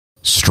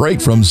straight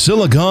from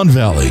Silicon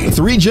Valley.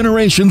 3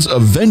 generations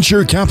of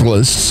venture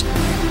capitalists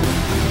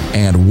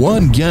and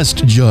 1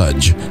 guest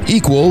judge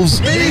equals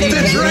Meet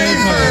the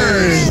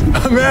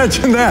Drapers!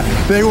 Imagine that.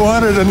 They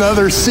wanted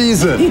another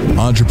season.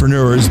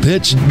 Entrepreneurs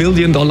pitch. $1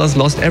 billion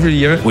lost every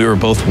year. We were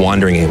both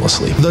wandering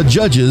aimlessly. The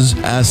judges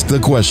ask the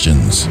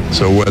questions.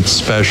 So what's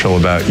special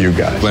about you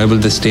guys? We're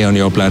able to stay on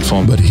your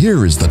platform. But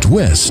here is the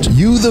twist.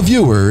 You, the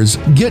viewers,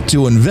 get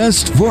to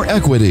invest for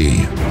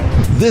equity.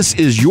 This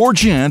is your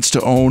chance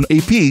to own a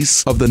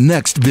piece of the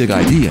next big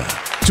idea.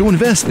 To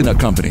invest in a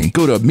company,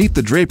 go to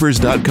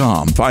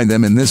meetthedrapers.com, find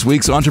them in this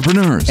week's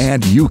Entrepreneurs,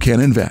 and you can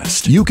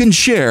invest. You can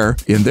share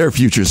in their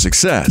future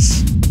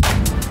success.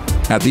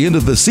 At the end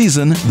of the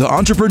season, the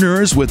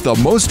entrepreneurs with the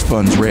most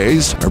funds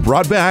raised are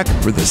brought back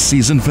for the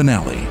season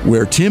finale,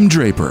 where Tim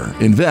Draper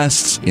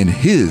invests in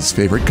his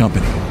favorite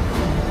company.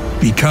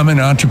 Become an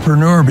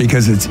entrepreneur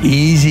because it's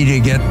easy to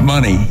get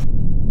money,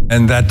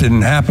 and that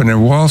didn't happen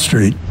in Wall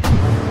Street.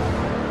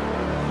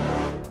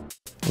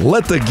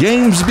 Let the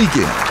games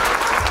begin.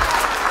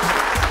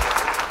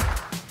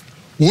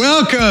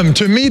 Welcome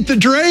to Meet the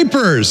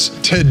Drapers.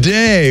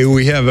 Today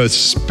we have a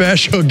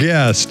special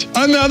guest,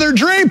 another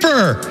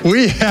Draper.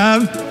 We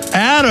have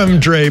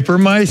Adam Draper,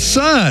 my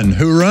son,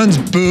 who runs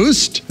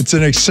Boost. It's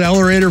an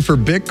accelerator for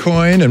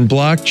Bitcoin and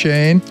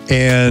blockchain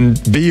and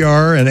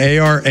VR and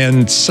AR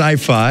and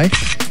sci-fi.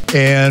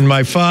 And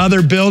my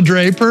father, Bill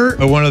Draper,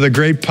 one of the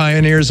great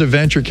pioneers of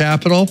venture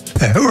capital.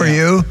 Who are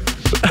you?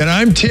 And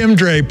I'm Tim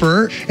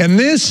Draper, and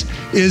this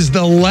is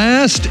the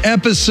last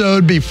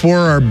episode before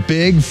our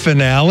big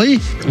finale,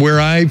 where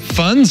I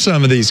fund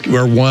some of these,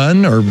 or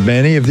one or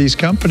many of these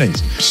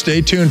companies.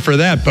 Stay tuned for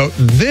that, but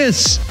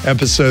this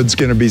episode's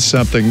gonna be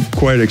something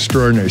quite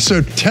extraordinary.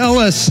 So tell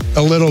us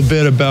a little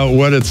bit about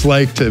what it's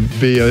like to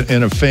be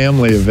in a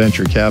family of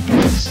venture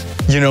capitalists.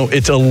 You know,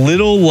 it's a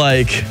little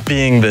like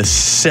being the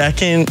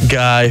second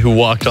guy who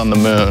walked on the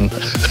moon.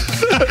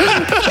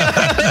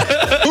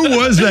 Who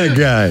was that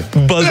guy?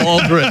 Buzz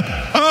Aldrin.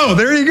 Oh,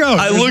 there you go.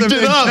 I looked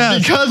it up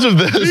because of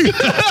this.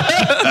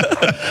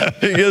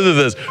 Because of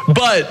this.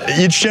 But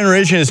each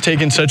generation has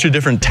taken such a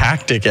different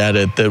tactic at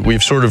it that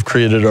we've sort of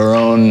created our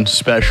own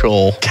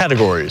special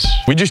categories.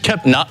 We just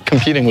kept not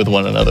competing with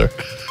one another.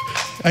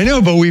 I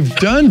know, but we've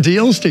done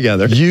deals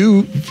together.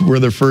 You were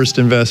the first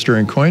investor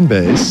in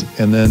Coinbase,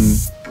 and then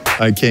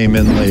I came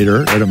in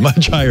later at a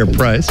much higher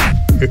price.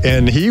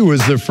 And he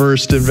was the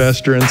first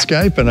investor in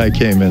Skype, and I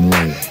came in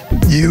later.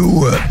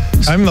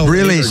 I'm the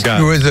really guy.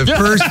 Was the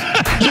first.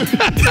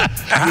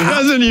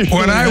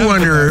 What I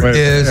wonder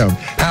is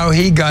how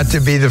he got to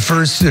be the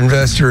first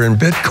investor in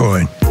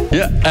Bitcoin.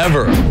 Yeah,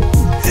 ever.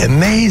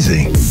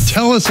 Amazing.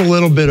 Tell us a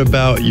little bit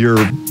about your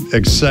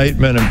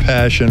excitement and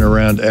passion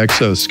around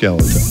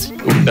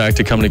exoskeletons. Back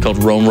to a company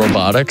called Roam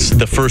Robotics.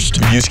 The first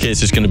use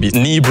case is going to be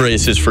knee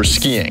braces for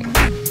skiing.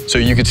 So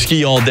you could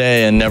ski all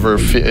day and never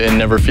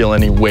feel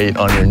any weight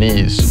on your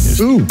knees.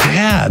 Ooh,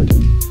 Dad,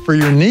 for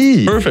your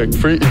knee. Perfect.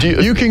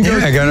 You can go.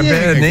 Yeah, I got a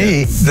bad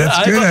knee.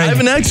 That's good. I have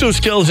an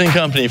exoskeleton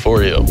company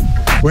for you.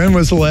 When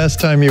was the last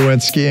time you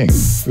went skiing?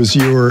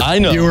 You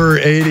were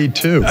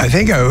 82. I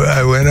think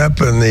I went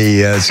up on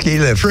the ski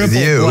lift with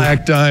you. Triple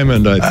Black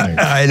Diamond, I think.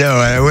 I know.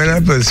 I went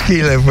up on the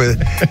ski lift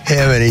with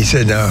him, and he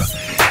said, "Now,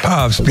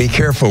 Pops, be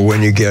careful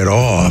when you get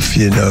off.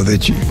 You know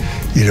that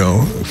you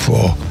don't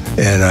fall."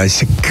 And I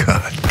said,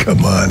 God,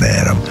 come on,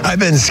 Adam. I've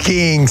been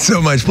skiing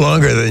so much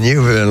longer than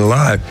you've been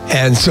alive.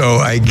 And so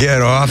I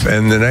get off,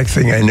 and the next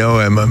thing I know,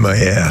 I'm on my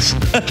ass.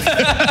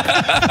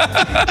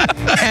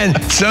 And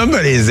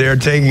somebody's there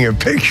taking a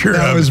picture of it.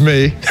 That was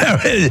me.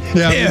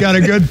 Yeah, we got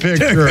a good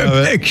picture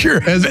of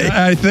it.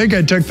 I think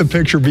I took the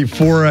picture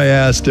before I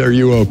asked, are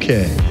you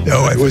okay?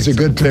 Oh, it was a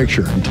good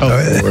picture.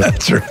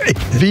 That's right.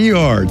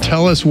 VR,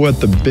 tell us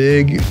what the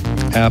big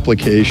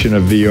application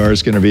of VR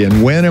is going to be,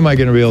 and when am I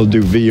going to be able to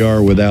do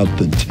VR without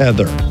the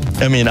tether?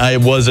 I mean, I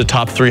was a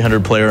top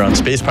 300 player on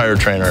Space Pirate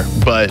Trainer,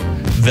 but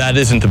that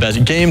isn't the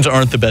best. Games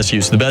aren't the best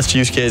use. The best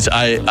use case,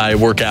 I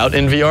work out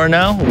in VR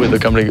now with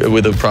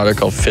a product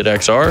called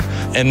FitXR,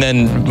 and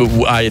then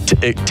I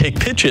take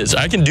pitches.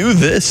 I can do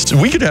this.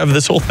 We could have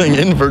this whole thing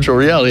in virtual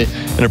reality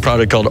in a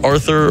product called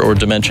Arthur or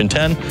Dimension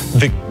 10.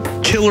 The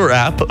killer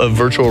app of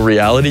virtual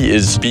reality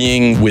is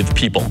being with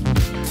people.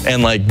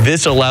 And like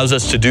this allows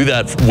us to do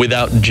that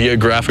without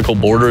geographical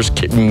borders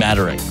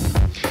mattering.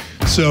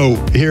 So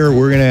here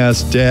we're going to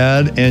ask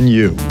Dad and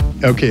you.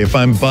 Okay, if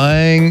I'm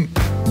buying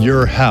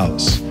your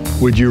house,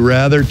 would you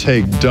rather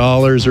take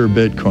dollars or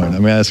Bitcoin?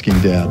 I'm asking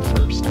Dad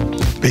first.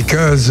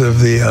 Because of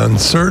the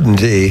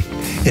uncertainty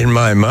in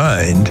my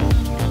mind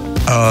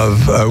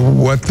of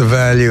what the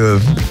value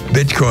of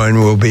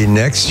Bitcoin will be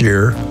next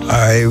year,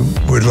 I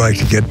would like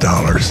to get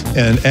dollars.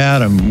 And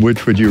Adam,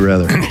 which would you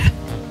rather?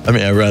 I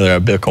mean, I'd rather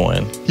have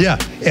Bitcoin. Yeah,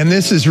 and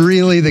this is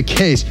really the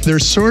case.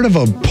 There's sort of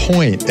a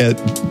point at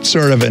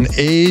sort of an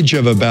age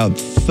of about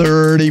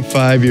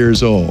 35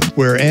 years old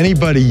where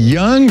anybody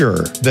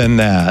younger than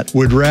that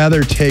would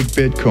rather take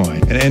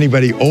Bitcoin, and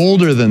anybody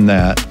older than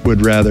that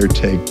would rather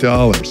take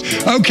dollars.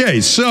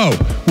 Okay, so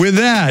with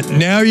that,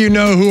 now you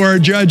know who our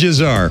judges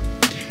are.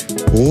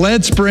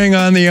 Let's bring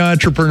on the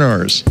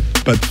entrepreneurs.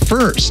 But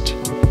first,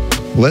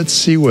 let's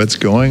see what's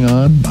going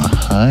on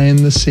behind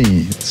the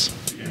scenes.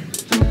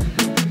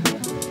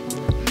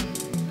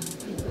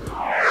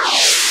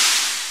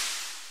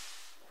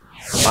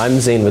 I'm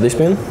Zane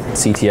Witherspoon,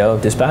 CTO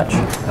of Dispatch.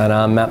 And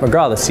I'm Matt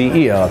McGraw, the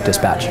CEO of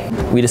Dispatch.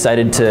 We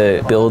decided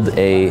to build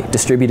a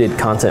distributed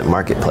content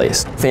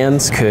marketplace.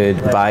 Fans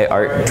could buy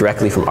art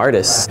directly from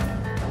artists,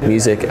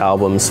 music,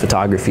 albums,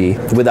 photography,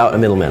 without a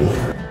middleman.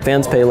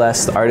 Fans pay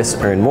less, the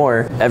artists earn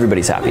more,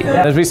 everybody's happy.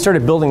 As we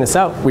started building this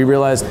out, we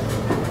realized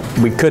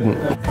we couldn't.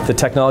 The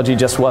technology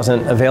just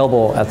wasn't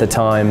available at the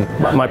time.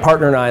 My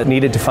partner and I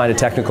needed to find a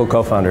technical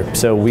co-founder.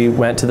 So we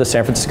went to the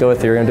San Francisco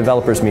Ethereum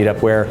Developers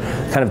Meetup, where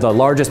kind of the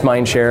largest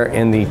mind share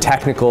in the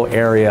technical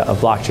area of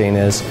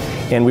blockchain is,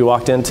 and we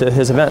walked into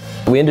his event.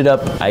 We ended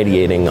up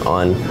ideating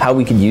on how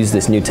we could use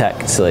this new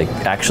tech to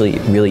actually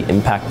really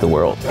impact the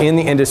world. In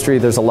the industry,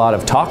 there's a lot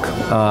of talk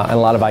and a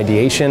lot of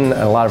ideation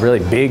and a lot of really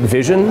big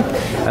vision,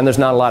 and there's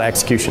not a lot of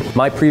execution.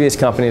 My previous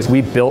companies,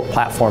 we built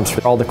platforms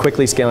for all the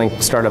quickly scaling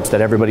startups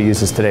that everybody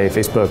uses today: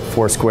 Facebook,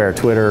 Foursquare,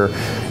 Twitter,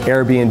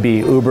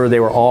 Airbnb, Uber. They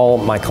were all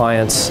my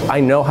clients. I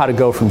know how to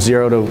go from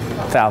 0 to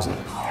 1,000.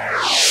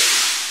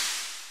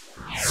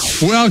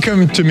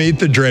 Welcome to Meet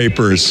the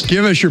Drapers.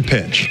 Give us your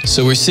pitch.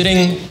 So we're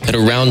sitting at a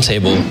round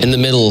table in the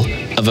middle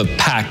of a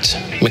packed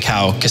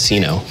Macau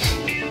casino.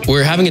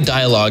 We're having a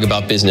dialogue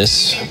about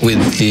business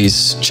with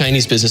these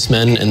Chinese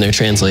businessmen and their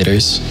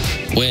translators,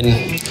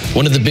 when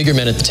one of the bigger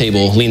men at the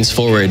table leans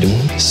forward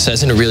and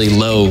says in a really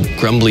low,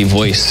 grumbly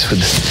voice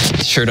with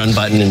shirt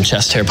unbuttoned and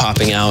chest hair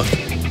popping out,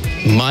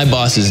 "My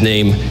boss's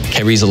name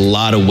carries a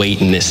lot of weight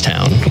in this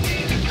town."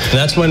 And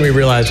that's when we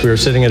realized we were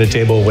sitting at a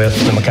table with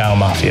the Macau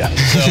Mafia.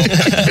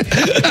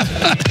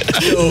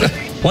 So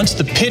once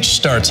the pitch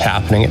starts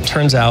happening, it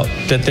turns out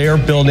that they are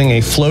building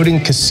a floating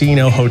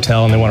casino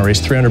hotel, and they want to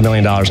raise $300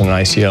 million in an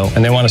ICO.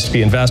 And they want us to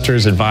be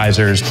investors,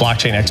 advisors,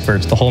 blockchain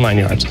experts, the whole 9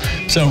 yards.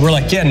 So we're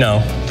like, yeah,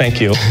 no, thank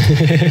you.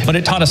 But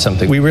it taught us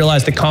something. We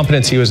realized that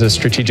competency was a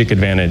strategic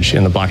advantage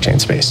in the blockchain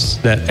space.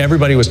 That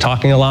everybody was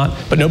talking a lot,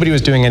 but nobody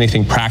was doing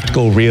anything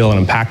practical, real,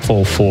 and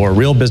impactful for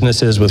real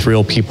businesses with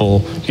real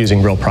people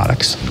using real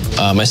products.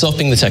 Myself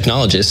being the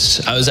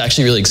technologist, I was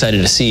actually really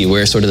excited to see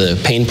where sort of the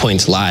pain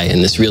points lie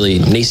in this really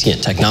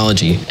nascent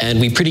technology. And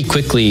we pretty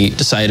quickly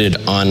decided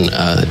on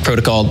a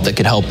protocol that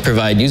could help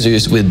provide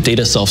users with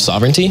data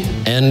self-sovereignty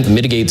and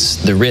mitigates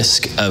the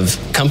risk of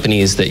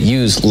companies that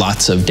use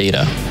lots of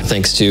data.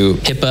 Thanks to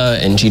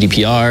HIPAA and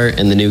GDPR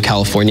and the new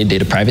California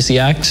Data Privacy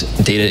Act,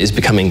 data is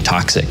becoming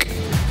toxic.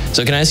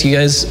 So can I ask you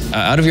guys,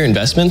 out of your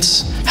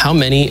investments, how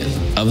many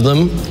of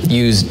them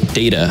use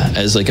data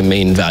as like a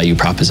main value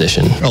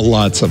proposition?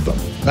 Lots of them.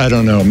 I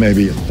don't know,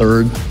 maybe a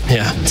third.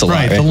 Yeah, it's a lot,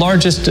 right? The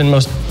largest and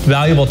most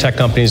valuable tech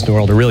companies in the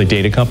world are really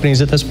data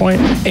companies at this point.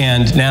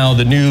 And now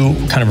the new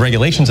kind of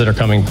regulations that are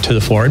coming to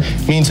the fore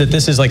means that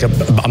this is like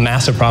a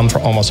massive problem for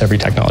almost every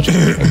technology.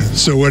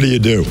 So what do you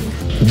do?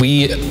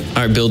 We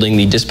are building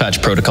the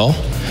Dispatch protocol,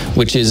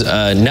 which is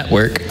a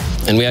network,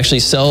 and we actually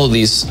sell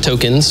these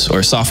tokens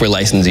or software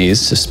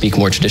licensees, to speak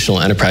more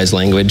traditional enterprise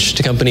language,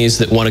 to companies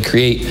that want to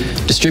create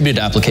distributed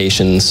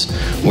applications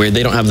where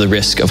they don't have the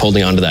risk of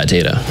holding onto that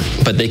data,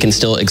 but they can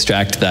still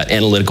extract that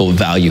analytical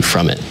value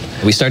from it.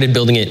 We started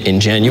building it in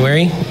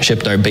January,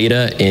 shipped our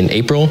beta in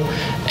April,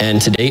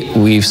 and to date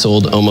we've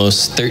sold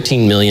almost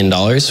 $13 million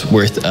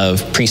worth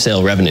of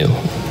pre-sale revenue.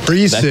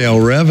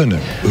 Pre-sale revenue.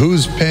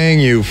 Who's paying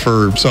you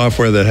for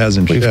software that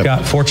hasn't shipped? We've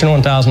got Fortune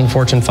 1000,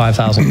 Fortune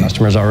 5000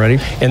 customers already,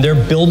 and they're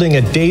building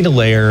a data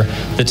layer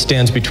that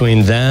stands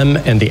between them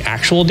and the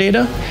actual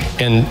data.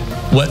 And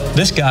what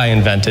this guy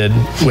invented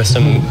with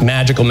some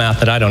magical math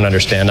that I don't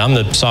understand. I'm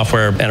the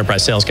software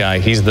enterprise sales guy.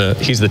 He's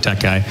the tech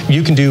guy.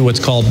 You can do what's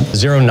called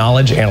zero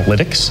knowledge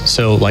analytics.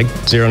 So like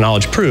zero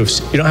knowledge proofs,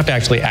 you don't have to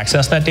actually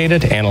access that data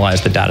to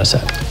analyze the data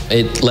set.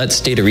 It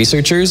lets data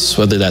researchers,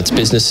 whether that's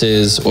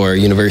businesses or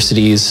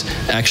universities,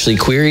 actually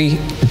query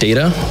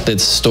data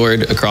that's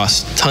stored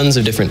across tons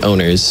of different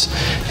owners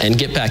and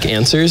get back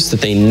answers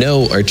that they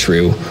know are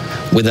true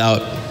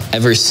without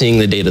ever seeing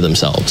the data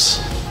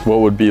themselves.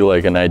 What would be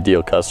like an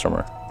ideal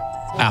customer?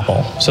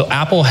 Apple. So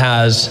Apple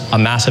has a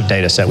massive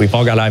data set. We've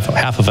all got iPhone,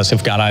 half of us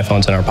have got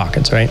iPhones in our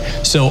pockets, right?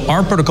 So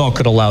our protocol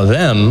could allow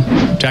them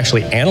to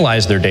actually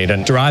analyze their data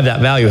and derive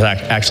that value without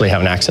actually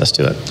having access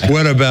to it.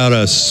 What about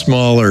a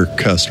smaller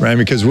customer? I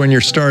mean, because when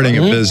you're starting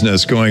a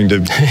business, going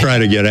to try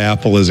to get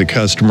Apple as a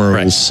customer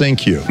will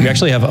sink you. We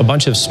actually have a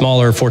bunch of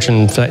smaller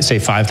Fortune, say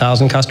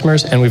 5,000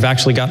 customers, and we've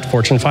actually got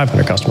Fortune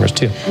 500 customers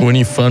too. When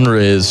you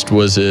fundraised,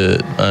 was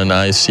it an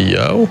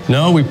ICO?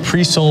 No, we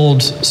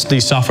pre-sold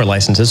these software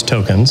licenses,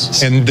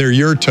 tokens. And they're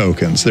your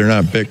tokens. They're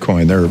not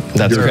Bitcoin.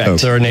 That's correct.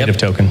 Tokens. They're a native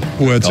token.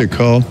 What's it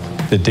called?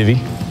 The Divi.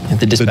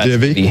 The Dispatch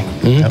Divi?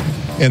 Divi.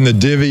 And the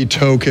Divi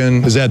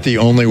token, is that the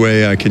only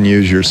way I can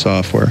use your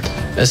software?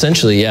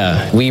 Essentially,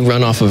 yeah. We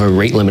run off of a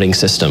rate limiting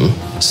system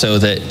so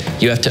that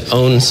you have to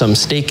own some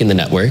stake in the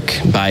network,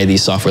 buy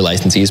these software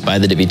licensees, buy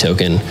the Divi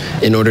token,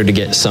 in order to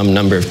get some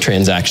number of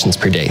transactions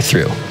per day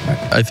through.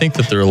 I think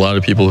that there are a lot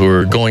of people who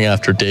are going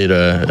after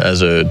data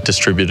as a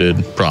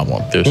distributed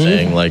problem. They're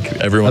saying like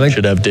everyone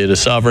should have data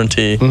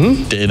sovereignty.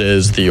 Data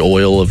is the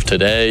oil of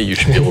today. You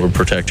should be able to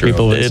protect your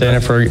People own have data.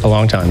 been saying it for a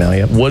long time now,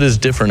 yep. What is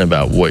different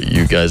about what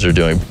you guys are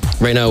doing?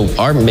 Right now,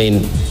 our main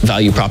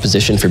value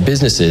proposition for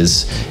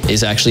businesses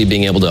is actually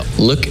being able to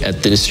look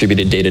at the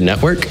distributed data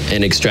network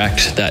and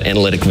extract that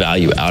analytic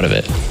value out of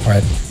it.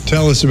 Right.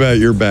 Tell us about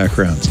your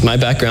background. My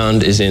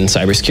background is in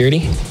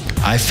cybersecurity.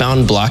 I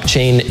found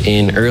blockchain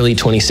in early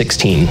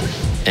 2016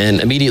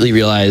 and immediately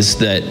realized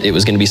that it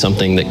was going to be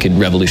something that could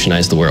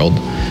revolutionize the world.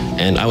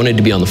 And I wanted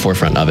to be on the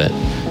forefront of it.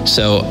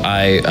 So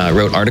I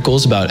wrote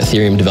articles about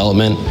Ethereum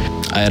development.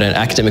 I had an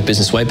academic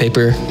business white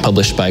paper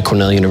published by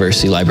Cornell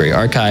University Library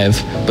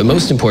Archive, but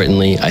most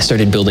importantly, I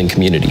started building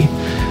community.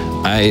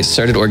 I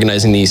started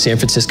organizing the San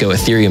Francisco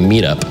Ethereum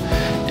meetup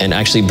and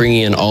actually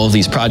bringing in all of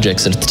these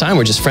projects that at the time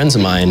were just friends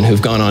of mine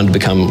who've gone on to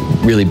become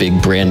really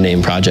big brand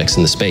name projects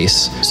in the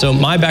space. So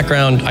my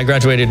background, I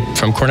graduated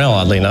from Cornell,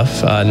 oddly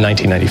enough, in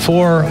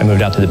 1994. I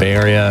moved out to the Bay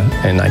Area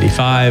in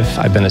 95.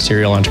 I've been a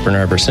serial entrepreneur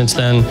ever since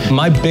then.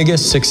 My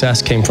biggest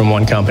success came from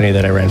one company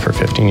that I ran for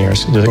 15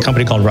 years. There's a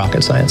company called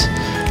Rocket Science.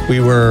 We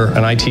were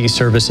an IT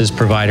services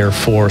provider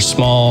for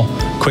small,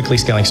 quickly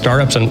scaling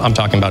startups. And I'm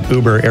talking about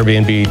Uber,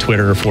 Airbnb,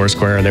 Twitter,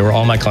 Foursquare. They were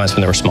all my clients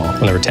when they were small,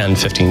 when they were 10,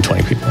 15,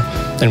 20 people.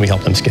 And we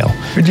helped them scale.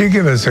 Could you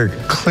give us a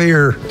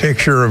clear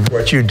picture of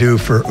what you do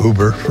for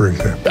Uber, for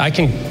example? I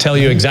can tell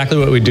you exactly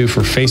what we do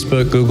for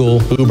Facebook,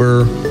 Google,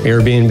 Uber,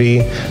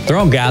 Airbnb. They're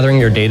all gathering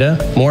your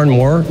data. More and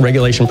more,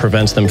 regulation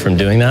prevents them from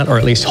doing that, or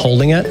at least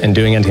holding it and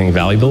doing anything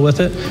valuable with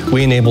it.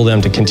 We enable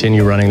them to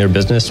continue running their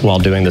business while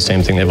doing the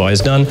same thing they've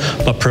always done,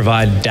 but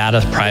provide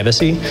data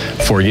privacy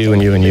for you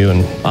and you and you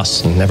and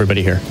us and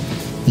everybody here.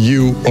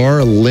 You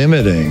are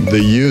limiting the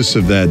use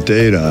of that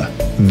data.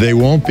 They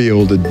won't be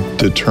able to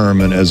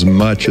determine as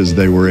much as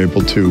they were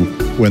able to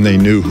when they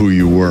knew who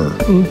you were.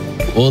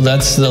 Well,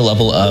 that's the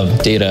level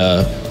of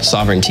data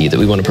sovereignty that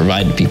we want to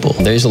provide to people.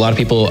 There's a lot of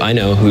people I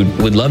know who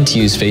would love to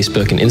use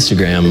Facebook and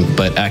Instagram,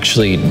 but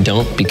actually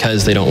don't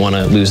because they don't want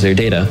to lose their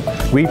data.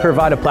 We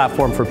provide a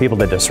platform for people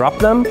to disrupt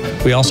them.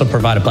 We also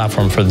provide a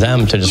platform for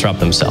them to disrupt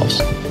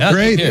themselves.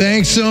 Great,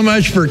 thanks so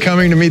much for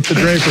coming to meet the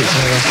Drapers.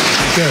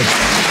 Good.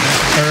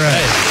 All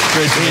right.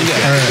 Great to meet you.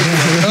 All right.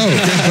 Oh,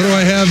 what do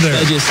I have there?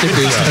 A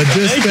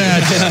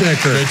dispatch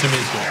sticker. Great to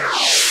meet you.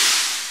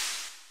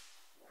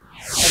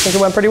 I think it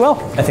went pretty well.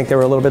 I think they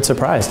were a little bit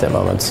surprised at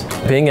moments.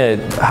 Being a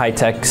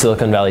high-tech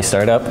Silicon Valley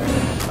startup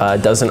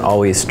doesn't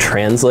always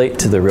translate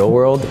to the real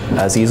world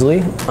as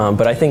easily,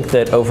 but I think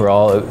that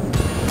overall,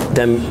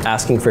 them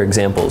asking for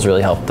examples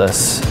really helped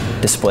us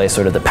display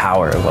sort of the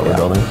power of what we're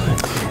building.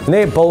 And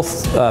they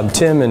both,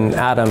 Tim and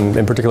Adam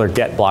in particular,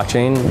 get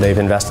blockchain. They've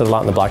invested a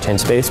lot in the blockchain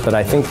space, but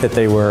I think that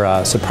they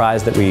were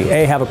surprised that we,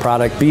 A, have a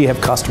product, B, have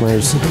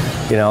customers.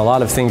 You know, a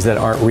lot of things that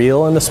aren't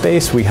real in the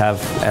space, we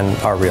have and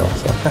are real.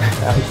 So.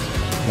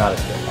 Not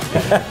as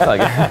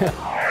good.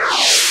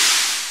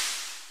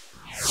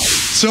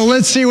 So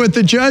let's see what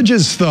the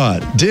judges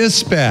thought.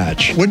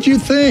 Dispatch, what do you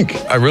think?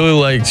 I really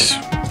liked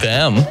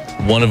them.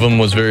 One of them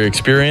was very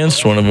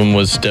experienced. One of them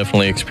was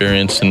definitely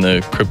experienced in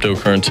the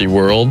cryptocurrency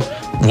world.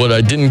 What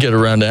I didn't get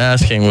around to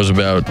asking was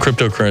about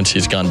cryptocurrency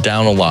has gone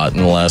down a lot in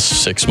the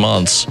last 6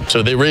 months.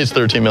 So they raised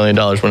 $13 million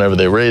whenever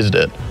they raised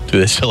it. Do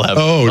they still have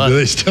do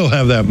they still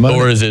have that money?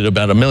 Or is it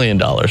about $1 million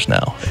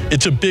now?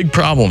 It's a big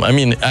problem. I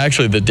mean,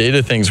 actually, the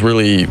data thing's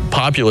really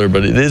popular,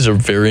 but it is a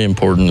very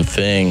important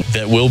thing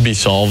that will be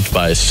solved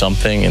by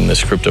something in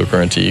this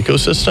cryptocurrency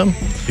ecosystem.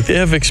 If they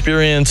have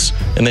experience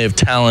and they have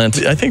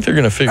talent, I think they're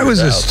going to figure it out. I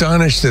was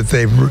astonished that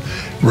they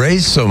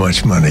raised so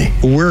much money.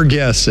 We're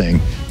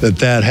guessing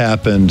that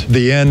happened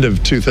the end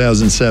of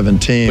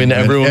 2017 when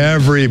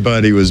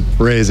everybody was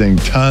raising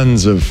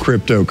tons of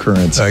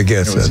cryptocurrency. I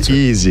guess that's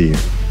easy.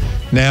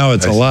 Now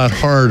it's a lot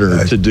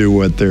harder to do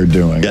what they're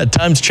doing. Yeah,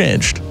 times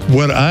changed.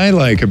 What I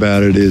like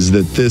about it is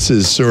that this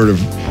is sort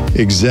of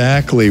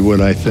exactly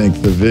what I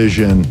think the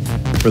vision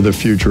for the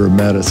future of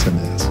medicine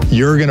is.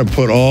 You're going to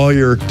put all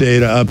your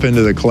data up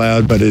into the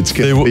cloud, but it's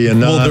going to be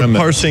anonymous. Well, they're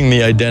parsing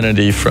the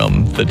identity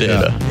from the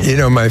data. Yeah. You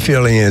know, my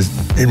feeling is,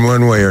 in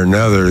one way or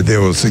another, they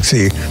will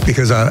succeed,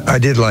 because I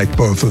did like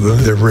both of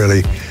them. They're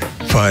really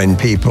fine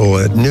people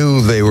that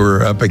knew they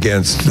were up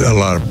against a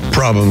lot of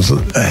problems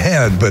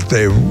ahead, but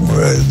they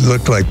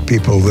looked like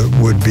people that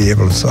would be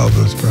able to solve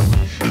those problems.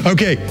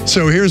 Okay,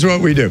 so here's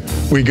what we do.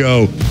 We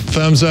go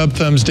thumbs up,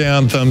 thumbs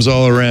down, thumbs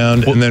all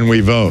around, and then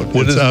we vote.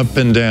 It's up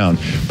and down.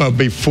 But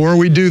before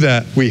we do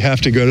that, we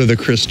have to go to the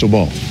crystal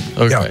ball.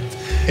 Okay. Yeah.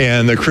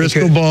 And the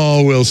crystal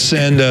ball will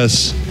send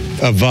us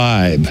a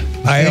vibe.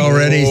 I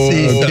already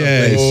see something.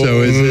 Okay,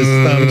 so is this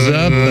thumbs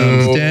up,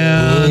 thumbs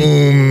down,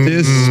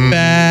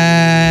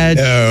 dispatch?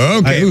 Oh,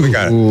 okay, we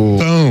got it.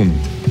 Boom.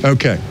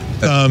 Okay.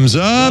 Thumbs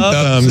up,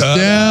 thumbs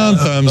down,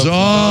 thumbs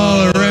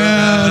all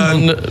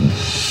around.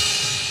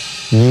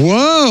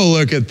 Whoa,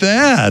 look at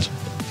that.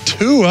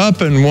 2 up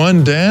and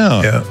 1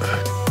 down.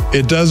 Yeah.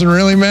 It doesn't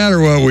really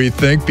matter what we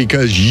think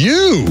because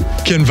you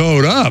can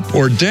vote up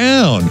or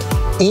down.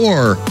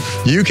 Or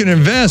you can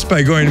invest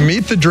by going to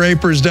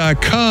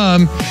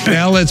meetthedrapers.com.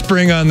 Now let's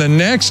bring on the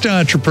next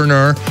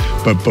entrepreneur.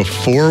 But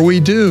before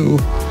we do,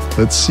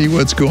 let's see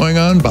what's going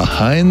on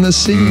behind the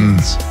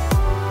scenes.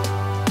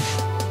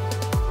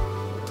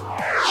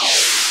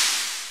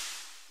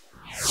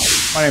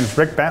 My name is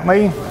Rick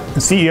Bentley,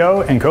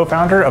 CEO and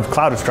co-founder of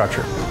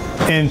Cloudastructure.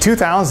 In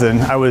 2000,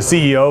 I was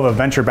CEO of a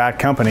venture-backed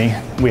company.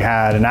 We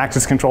had an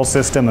access control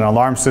system, an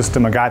alarm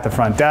system, a guy at the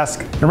front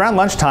desk. And around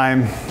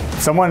lunchtime,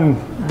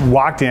 someone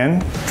walked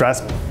in,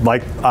 dressed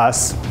like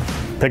us,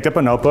 picked up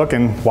a notebook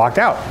and walked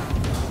out.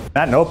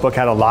 That notebook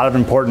had a lot of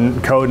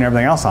important code and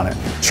everything else on it.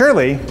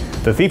 Surely,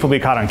 the thief will be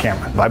caught on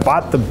camera. I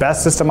bought the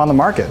best system on the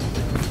market.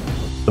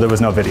 There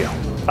was no video.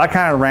 I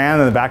kind of ran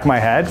in the back of my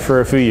head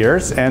for a few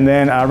years, and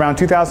then around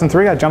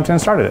 2003, I jumped in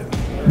and started it.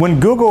 When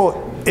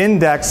Google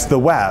indexed the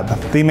web,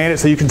 they made it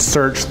so you could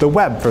search the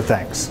web for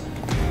things.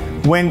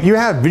 When you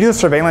have video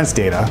surveillance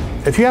data,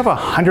 if you have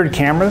 100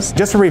 cameras,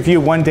 just to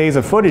review 1 day's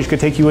of footage could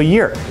take you a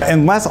year.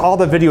 Unless all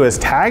the video is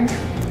tagged,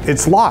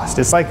 it's lost.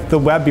 It's like the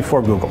web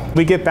before Google.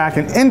 We get back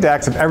an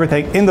index of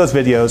everything in those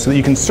videos so that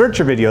you can search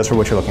your videos for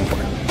what you're looking for.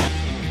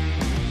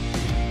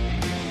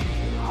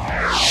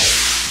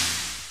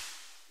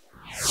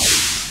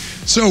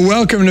 So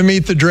welcome to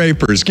Meet the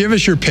Drapers. Give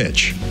us your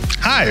pitch.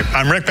 Hi,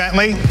 I'm Rick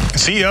Bentley,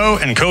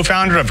 CEO and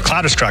co-founder of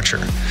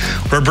Cloudastructure.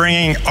 We're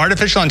bringing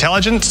artificial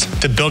intelligence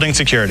to building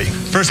security.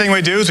 First thing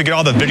we do is we get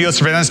all the video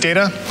surveillance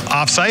data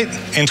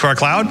offsite into our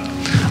cloud,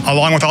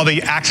 along with all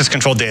the access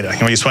control data.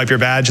 You swipe your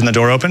badge and the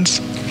door opens.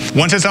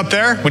 Once it's up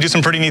there, we do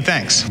some pretty neat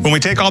things. When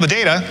we take all the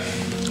data,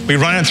 we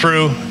run it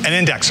through an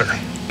indexer.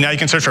 Now you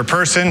can search for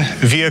person,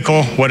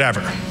 vehicle,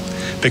 whatever.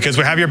 Because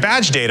we have your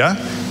badge data.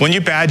 When you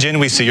badge in,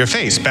 we see your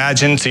face.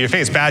 Badge in, see your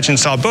face. Badge in,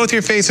 saw both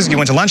your faces. You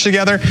went to lunch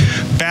together.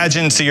 Badge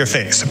in, see your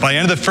face. By the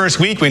end of the first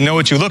week, we know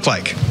what you look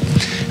like.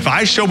 If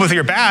I show up with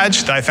your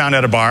badge that I found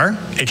at a bar,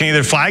 it can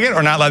either flag it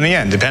or not let me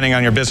in, depending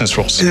on your business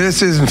rules.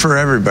 This isn't for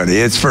everybody.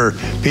 It's for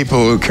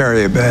people who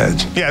carry a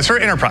badge. Yeah, it's for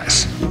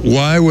enterprise.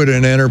 Why would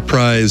an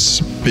enterprise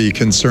be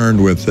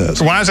concerned with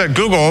this? When I was at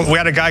Google, we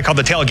had a guy called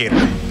the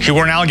tailgater. He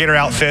wore an alligator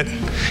outfit.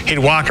 He'd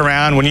walk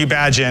around. When you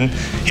badge in,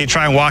 he'd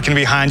try and walk in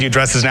behind you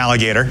dressed as an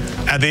alligator.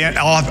 At the end,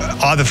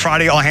 the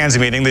Friday all-hands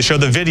meeting, they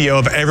showed the video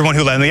of everyone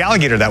who led in the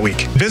alligator that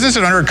week. Businesses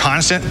are under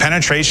constant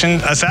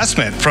penetration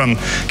assessment from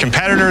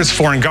competitors,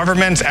 foreign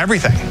governments,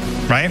 everything,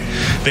 right?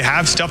 They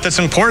have stuff that's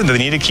important that they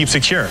need to keep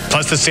secure,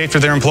 plus the safety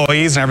of their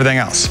employees and everything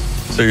else.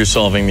 So you're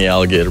solving the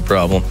alligator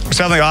problem. We're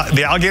solving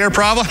the alligator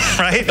problem,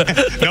 right?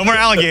 No more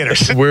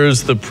alligators.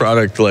 Where's the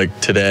product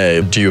like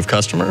today? Do you have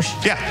customers?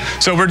 Yeah,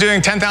 so we're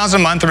doing 10,000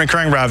 a month in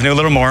recurring revenue, a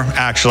little more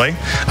actually.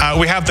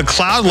 We have the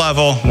cloud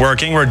level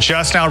working. We're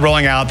just now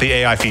rolling out the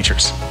AI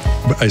features.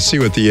 I see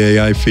what the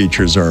AI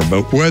features are,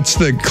 but what's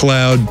the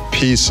cloud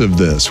piece of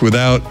this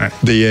without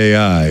the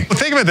AI? Well,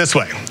 think of it this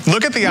way.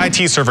 Look at the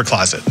IT server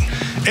closet.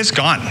 It's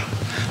gone.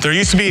 There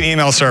used to be an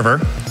email server.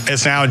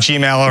 It's now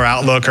Gmail or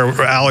Outlook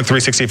or Outlook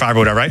 365 or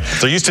whatever, right?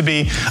 There used to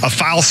be a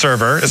file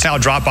server. It's now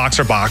Dropbox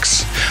or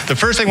Box. The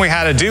first thing we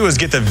had to do was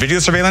get the video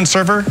surveillance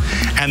server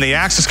and the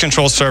access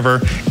control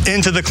server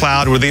into the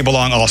cloud where they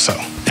belong also.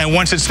 And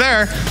once it's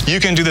there, you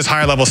can do this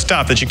higher level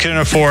stuff that you couldn't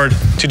afford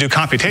to do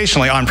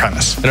computationally on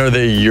premise. And are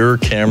they your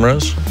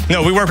cameras?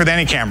 No, we work with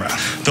any camera.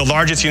 The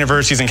largest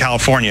universities in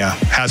California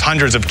has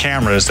hundreds of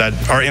cameras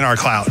that are in our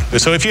cloud.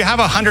 So if you have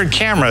 100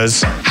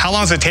 cameras, how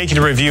long does it take you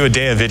to review a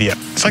day of video?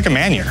 It's like a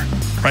man year,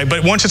 right?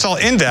 But once it's all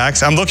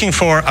indexed, I'm looking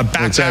for a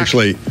backpack. It's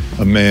actually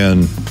a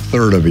man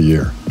third of a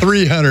year.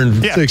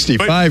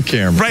 365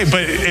 cameras. Right,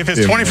 but if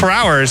it's 24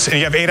 hours and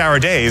you have 8-hour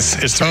days,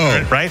 it's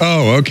 300, right?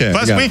 Oh, okay.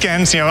 Plus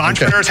weekends,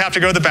 entrepreneurs have to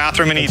go to the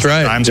bathroom and eat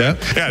sometimes.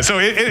 Yeah, so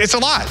it's a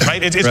lot,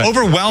 right? It's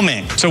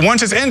overwhelming. So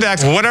once it's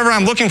indexed, whatever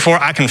I'm looking for,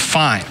 I can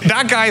find.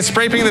 That guy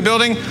spray painting the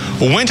building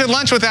went to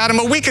lunch with Adam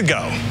a week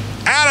ago.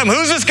 Adam,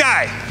 who's this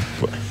guy?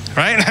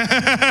 Right?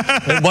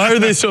 Why are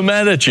they so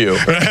mad at you?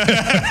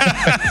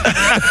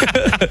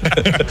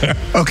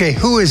 Okay,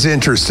 who is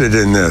interested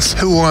in this?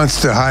 Who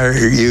wants to hire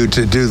you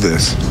to do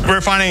this? We're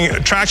finding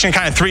traction in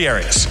kind of 3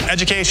 areas: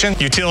 education,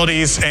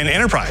 utilities, and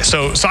enterprise.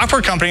 So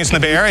software companies in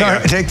the Bay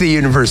Area. Take the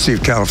University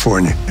of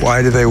California.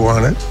 Why do they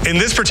want it? In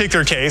this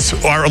particular case,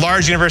 our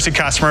large university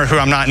customer, who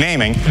I'm not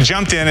naming,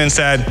 jumped in and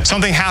said,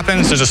 something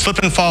happens, there's a slip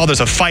and fall,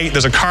 there's a fight,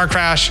 there's a car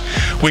crash.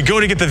 We go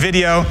to get the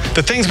video.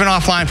 The thing's been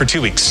offline for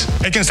 2 weeks.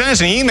 It can send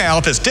us an email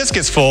if its disk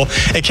gets full.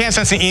 It can't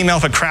send us an email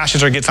if it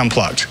crashes or gets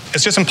unplugged.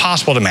 It's just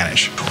impossible to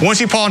manage.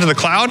 Once you pull into the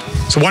cloud,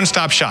 it's a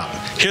one-stop shop.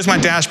 Here's my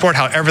dashboard,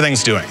 how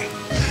everything's doing.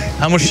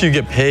 How much do you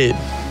get paid?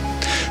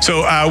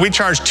 So we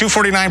charge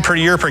 $249 per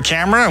year per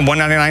camera and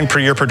 $199 per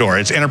year per door.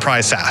 It's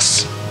enterprise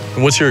SaaS.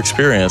 What's your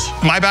experience?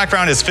 My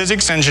background is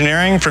physics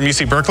engineering from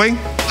UC Berkeley.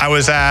 I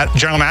was at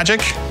General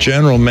Magic.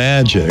 General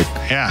Magic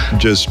Yeah.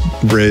 just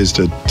raised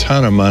a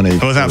ton of money.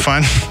 Wasn't that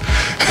fun?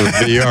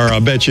 For VR.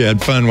 I'll bet you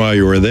had fun while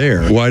you were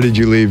there. Why did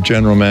you leave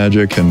General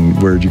Magic and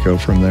where did you go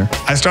from there?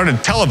 I started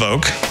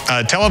Televoke.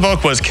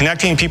 Televoke was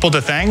connecting people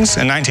to things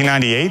in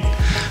 1998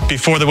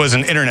 before there was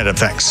an Internet of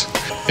Things.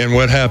 And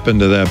what happened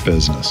to that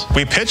business?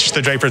 We pitched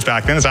the Drapers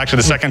back then. It's actually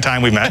the second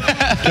time we met.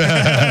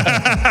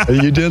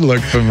 You did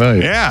look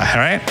familiar. Yeah,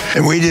 right?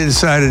 And we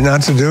decided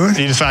not to do it?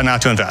 You decided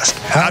not to invest.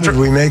 How did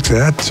we make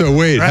that? So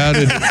wait, how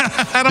did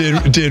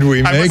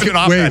we make it?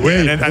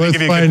 Wait, let's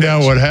find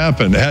out what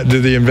happened.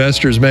 Did the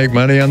investors make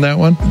money on that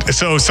one?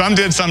 So some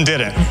did, some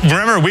didn't.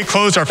 Remember, we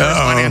closed our first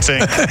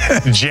financing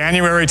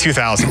January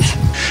 2000.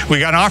 We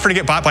got an offer to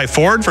get bought by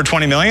Ford for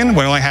 $20 million.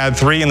 We only had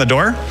 3 in the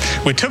door.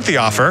 We took the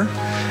offer,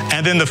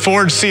 and then the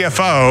Ford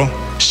CFO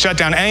shut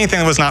down anything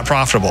that was not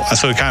profitable. And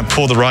so we kind of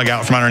pulled the rug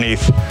out from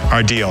underneath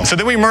our deal. So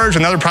then we merged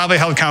with another privately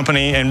held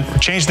company and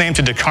changed the name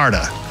to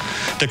Descartes.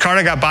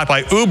 Descartes got bought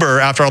by Uber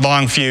after a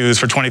long fuse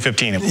for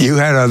 2015. You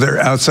had other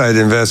outside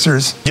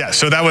investors? Yeah,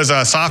 so that was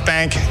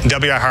SoftBank,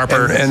 W.I.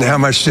 Harper. And how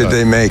much did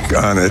they make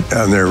on it,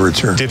 on their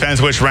return?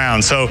 Depends which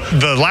round. So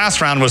the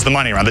last round was the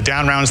money round. The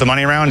down round is the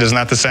money round. Isn't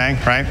that the saying,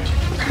 right?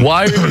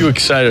 Why are you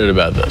excited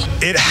about this?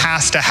 It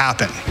has to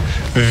happen.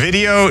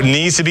 Video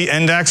needs to be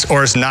indexed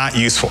or it's not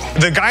useful.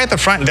 The guy at the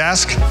front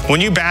desk,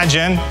 when you badge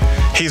in,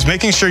 he's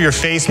making sure your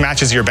face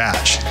matches your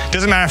badge.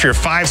 Doesn't matter if you're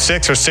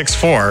 5'6" or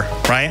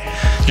 6'4", right?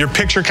 Your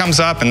picture comes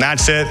up and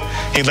that's it.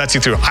 He lets you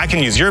through. I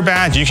can use your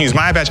badge, you can use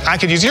my badge, I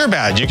could use your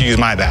badge, you can use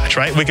my badge,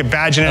 right? We could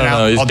badge in and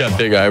out. He's got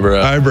big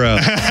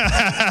eyebrows.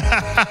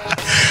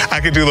 I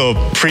could do a little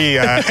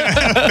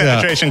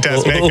pre-penetration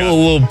test makeup. A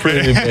little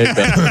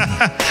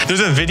pre-makeup.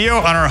 There's a video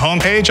on our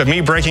homepage of me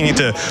breaking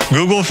into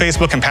Google,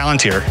 Facebook, and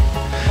Palantir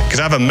because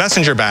I have a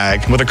messenger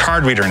bag with a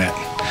card reader in it.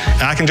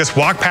 And I can just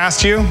walk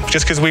past you,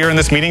 just because we were in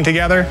this meeting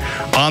together,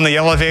 on the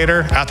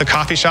elevator, at the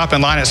coffee shop,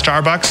 in line at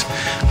Starbucks.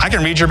 I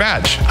can read your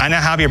badge. I now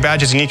have your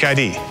badge's unique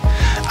ID.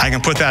 I can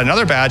put that in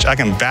another badge, I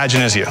can badge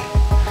in as you.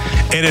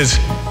 It is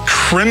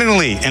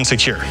criminally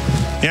insecure.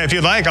 Yeah, if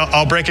you'd like,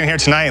 I'll break in here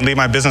tonight and leave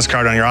my business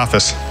card on your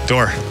office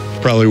door.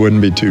 Probably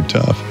wouldn't be too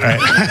tough. Right.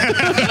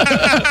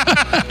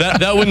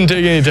 that wouldn't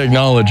take any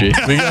technology.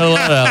 We got a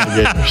lot of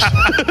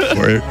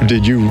alligators.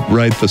 Did you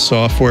write the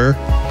software?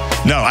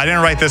 No, I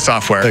didn't write this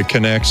software. That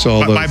connects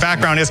all those. My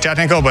background is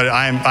technical, but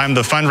I'm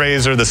the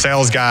fundraiser, the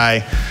sales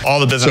guy,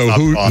 all the business.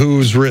 So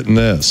who's written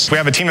this? We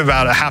have a team of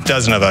about a half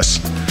dozen of us.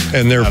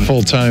 And they're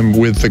full-time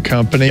with the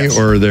company, yes.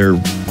 Or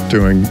they're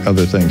doing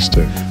other things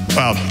too?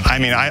 Well, I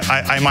mean,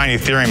 I mine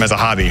Ethereum as a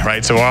hobby,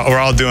 right? So we're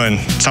all doing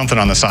something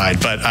on the side,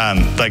 but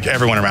like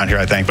everyone around here,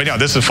 I think. But yeah,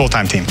 this is a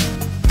full-time team.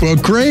 Well,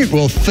 great.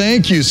 Well,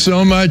 thank you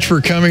so much for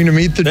coming to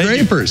meet the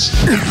Drapers.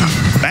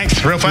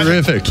 Thanks. Real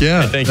pleasure. Terrific.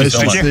 Yeah. Thank you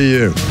so much. Nice to see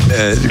you.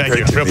 Thank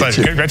you. Real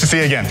pleasure. Great to see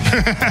you again.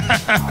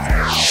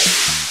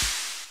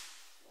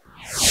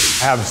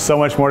 I have so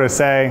much more to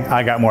say.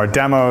 I got more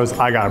demos.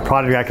 I got a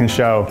product I can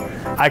show.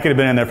 I could have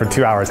been in there for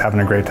 2 hours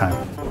having a great time.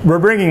 We're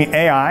bringing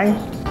AI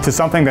to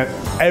something that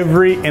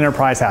every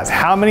enterprise has.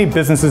 How many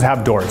businesses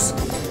have doors?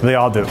 They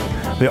all do.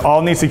 They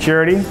all need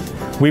security.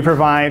 We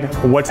provide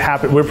what's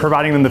happening. We're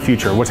providing them the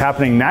future. What's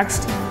happening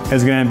next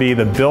is going to be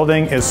the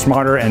building is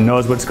smarter and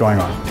knows what's going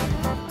on.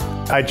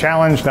 I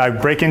challenge that I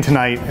break in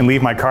tonight and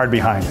leave my card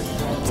behind.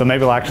 So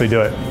maybe I'll actually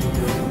do it.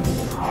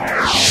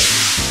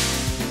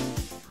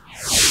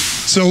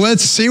 So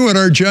let's see what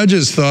our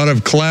judges thought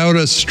of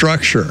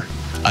Cloudastructure.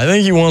 I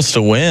think he wants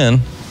to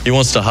win. He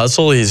wants to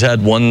hustle. He's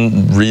had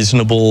one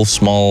reasonable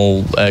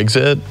small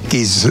exit.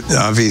 He's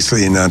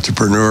obviously an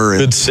entrepreneur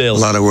in a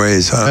lot of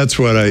ways. Huh? That's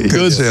what I...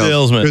 Good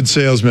salesman. Good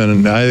salesman.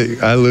 And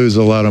I lose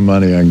a lot of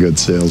money on good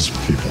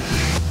salespeople.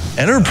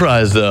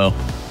 Enterprise, though.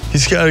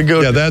 He's got to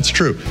go. Yeah, that's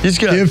true. He's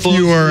got if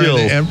you are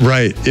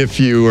if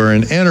you are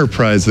an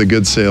enterprise, the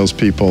good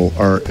salespeople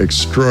are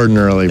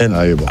extraordinarily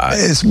valuable.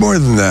 It's more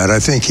than that. I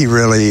think he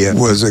really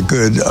was a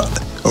good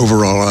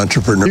overall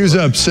entrepreneur. He was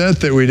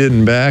upset that we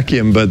didn't back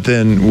him, but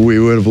then we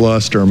would have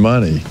lost our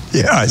money.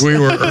 Yeah, we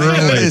were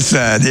early.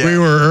 Yeah. We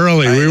were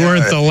early. We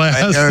weren't the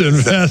last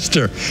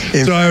investor.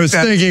 So I was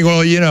thinking,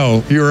 well, you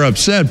know, you were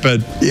upset,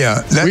 but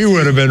yeah, we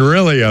would have been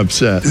really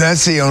upset.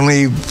 That's the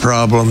only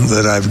problem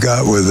that I've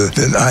got with it.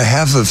 That I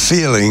have a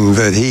feeling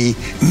that he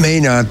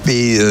may not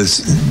be as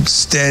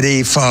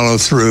steady, follow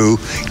through,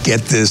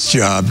 get this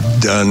job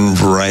done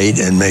right,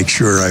 and make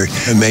sure I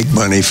make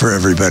money for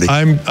everybody.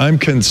 I'm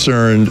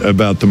concerned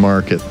about the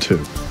market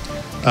too.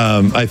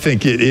 I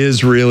think it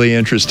is really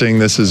interesting.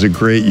 This is a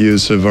great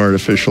use of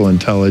artificial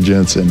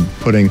intelligence and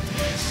putting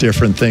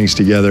different things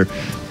together,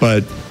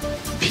 but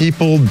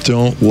people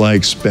don't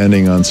like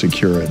spending on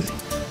security.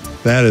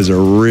 That is a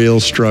real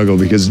struggle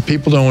because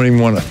people don't even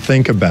want to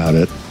think about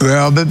it.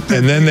 Well, and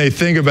then they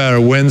think about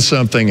it when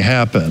something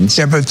happens.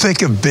 Yeah, but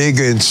think of big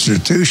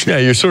institutions. Yeah,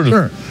 you're sort of...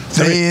 Sure.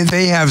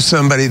 They have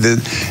somebody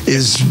that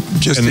is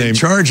just in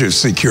charge of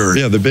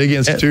security. Yeah, the big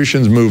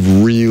institutions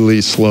move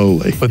really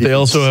slowly. But they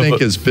also have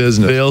business.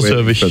 They also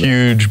have a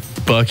huge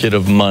bucket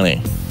of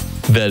money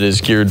that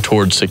is geared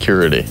towards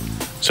security.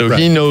 So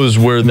he knows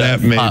where that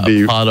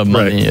pot of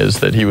money is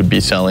that he would be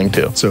selling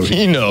to. So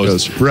he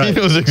knows. He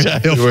knows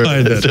exactly where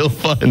it is. He'll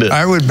find it.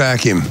 I would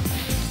back him.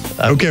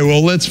 Okay,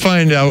 well, let's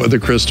find out what the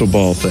crystal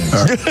ball thinks.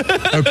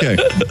 Okay.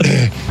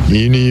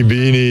 Eeny,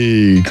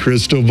 beeny,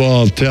 crystal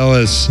ball, tell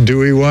us, do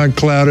we want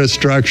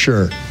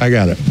Cloudastructure? I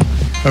got it.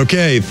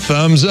 Okay,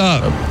 thumbs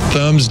up,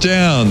 thumbs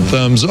down,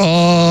 thumbs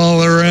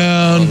all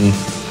around.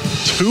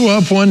 2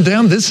 up, 1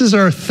 down. This is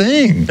our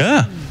thing.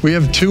 Yeah. We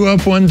have 2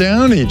 up, 1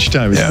 down each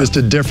time. It's just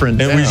a different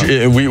down.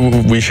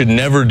 And we should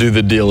never do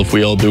the deal if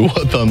we all do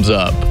a thumbs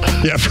up.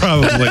 Yeah,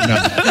 probably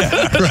not.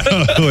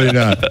 Probably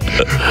not.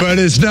 But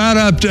it's not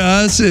up to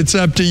us. It's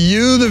up to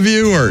you, the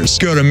viewers.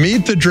 Go to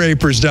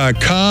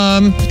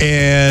meetthedrapers.com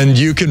and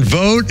you can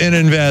vote and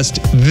invest.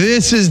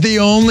 This is the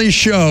only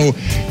show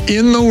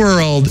in the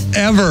world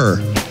ever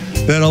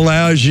that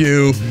allows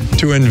you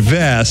to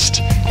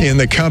invest in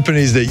the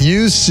companies that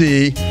you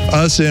see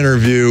us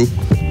interview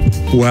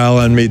while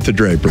on Meet the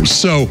Drapers.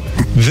 So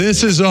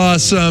this is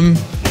awesome,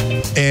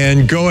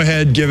 and go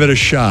ahead, give it a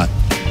shot.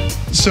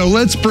 So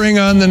let's bring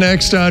on the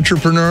next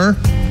entrepreneur.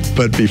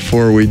 But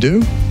before we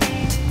do,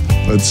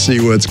 let's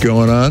see what's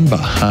going on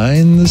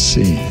behind the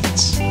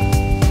scenes.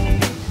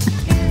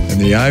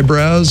 And the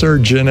eyebrows are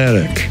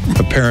genetic,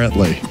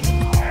 apparently.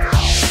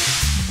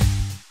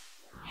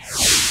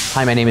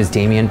 Hi, my name is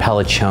Damian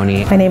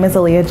Pelliccioni. My name is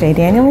Aaliyah J.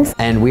 Daniels.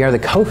 And we are the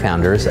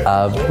co-founders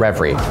of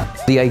Revry.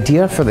 The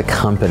idea for the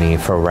company,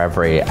 for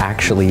Revry,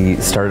 actually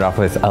started off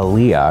with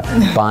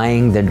Aaliyah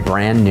buying the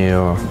brand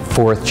new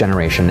 4th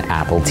generation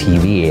Apple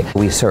TV.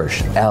 We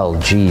searched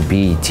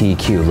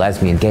LGBTQ,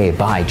 lesbian, gay,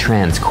 bi,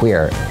 trans,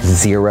 queer.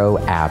 0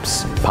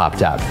 apps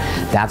popped up.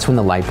 That's when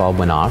the light bulb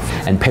went off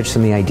and pitched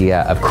them the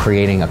idea of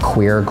creating a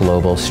queer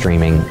global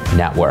streaming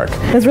network.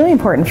 It was really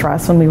important for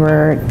us when we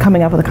were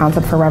coming up with a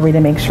concept for Revry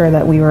to make sure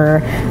that we were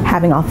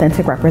having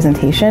authentic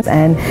representation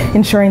and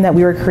ensuring that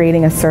we were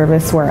creating a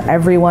service where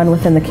everyone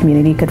within the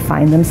community could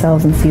find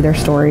themselves and see their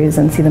stories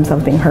and see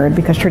themselves being heard,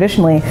 because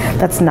traditionally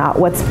that's not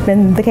what's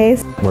been the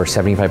case. We're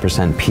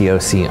 75%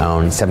 POC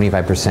owned,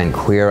 75%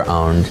 queer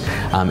owned,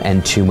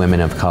 and 2 women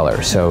of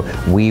color. So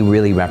we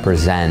really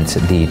represent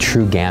the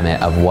true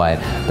gamut of what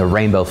the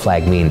rainbow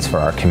flag means for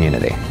our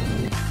community.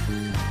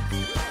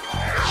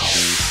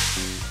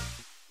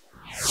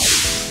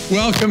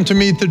 Welcome to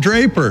Meet the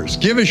Drapers.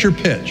 Give us your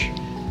pitch.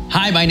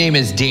 Hi, my name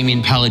is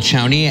Damian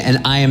Pelliccioni, and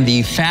I am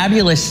the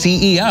fabulous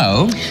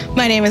CEO.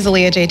 My name is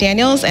Aaliyah J.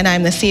 Daniels, and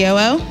I'm the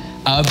COO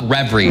of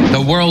Revry, the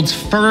world's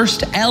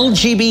first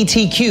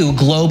LGBTQ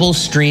global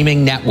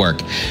streaming network.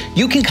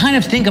 You can kind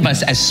of think of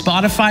us as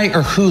Spotify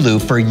or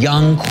Hulu for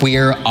young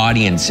queer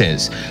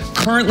audiences.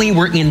 Currently,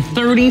 we're in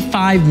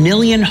 35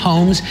 million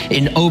homes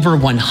in over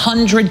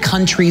 100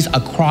 countries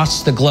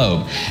across the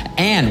globe.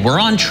 And we're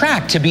on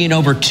track to be in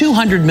over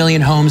 200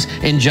 million homes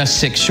in just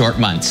 6 short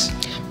months.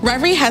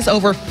 Revry has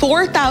over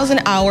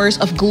 4,000 hours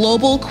of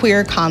global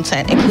queer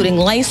content, including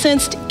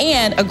licensed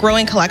and a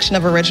growing collection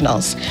of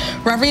originals.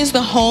 Revry is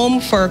the home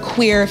for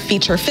queer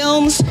feature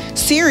films,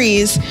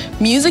 series,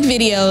 music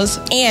videos,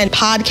 and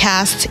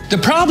podcasts. The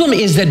problem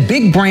is that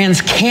big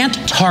brands can't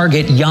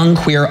target young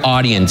queer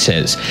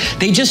audiences.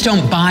 They just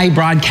don't buy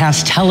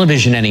broadcast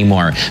television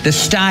anymore. The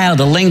style,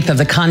 the length of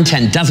the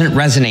content doesn't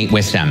resonate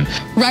with them.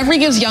 Revry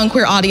gives young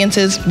queer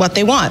audiences what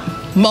they want.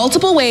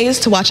 Multiple ways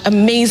to watch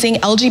amazing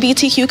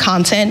LGBTQ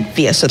content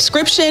via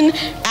subscription,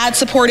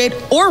 ad-supported,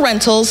 or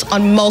rentals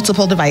on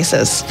multiple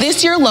devices.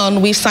 This year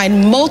alone, we've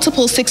signed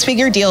multiple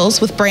 6-figure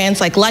deals with brands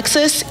like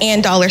Lexus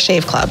and Dollar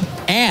Shave Club.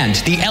 And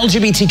the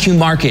LGBTQ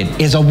market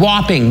is a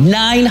whopping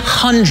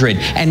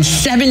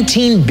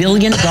 $917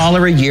 billion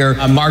a year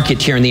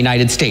market here in the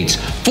United States,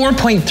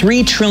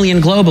 4.3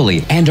 trillion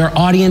globally, and our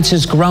audience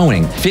is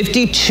growing.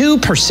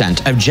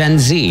 52% of Gen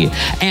Z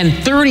and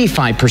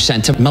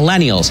 35% of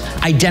millennials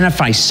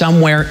identify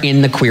somewhere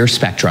in the queer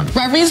spectrum.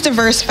 Revry's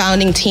diverse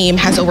founding team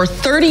has over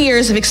 30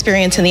 years of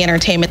experience in the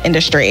entertainment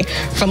industry.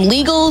 From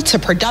legal to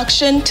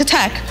production to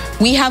tech,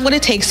 we have what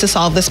it takes to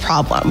solve this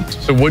problem.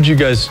 So what did you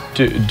guys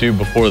do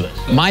before this?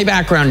 My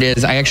background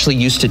is I actually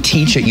used to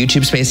teach at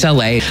YouTube Space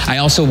LA. I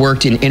also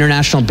worked in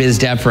international biz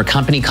dev for a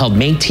company called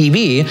Make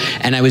TV,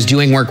 and I was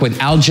doing work with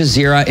Al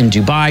Jazeera in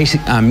Dubai,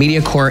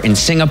 MediaCorp in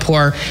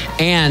Singapore,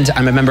 and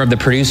I'm a member of the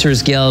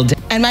Producers Guild.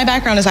 And my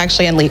background is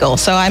actually in legal.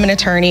 So I'm an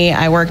attorney.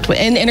 I worked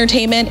in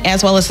entertainment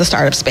as well as the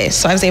startup space.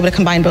 So I was able to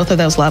combine both of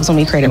those loves when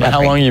we created Revry.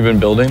 How long have you been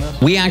building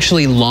this? We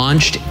actually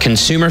launched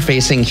consumer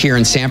facing here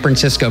in San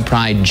Francisco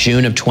Pride,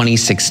 June of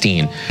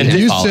 2016. And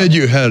you said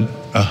you had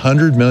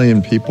 100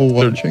 million people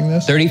watching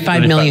this?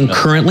 35 million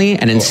currently,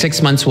 and in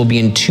 6 months we'll be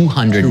in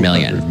 200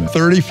 million.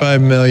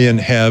 35 million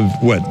have,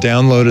 what,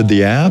 downloaded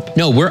the app?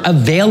 No, we're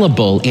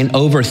available in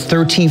over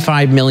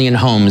 35 million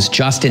homes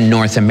just in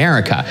North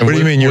America. What do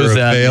you mean you're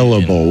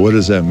available? What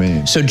does that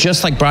mean? So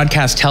just like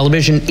broadcast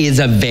television is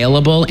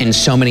available in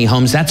so many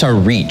homes, that's our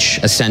reach,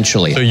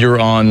 essentially. So you're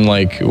on,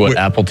 like, what,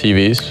 Apple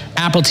TVs?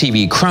 Apple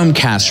TV,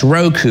 Chromecast,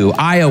 Roku,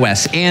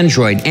 iOS,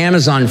 Android,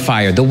 Amazon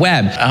Fire, the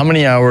web. How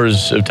many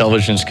hours of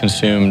television is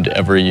consumed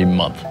every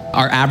month?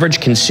 Our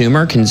average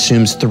consumer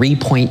consumes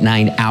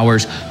 3.9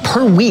 hours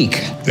per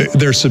week.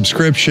 There's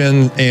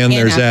subscription and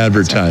there's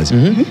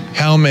advertising.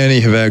 How many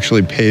have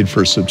actually paid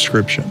for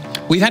subscription?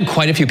 We've had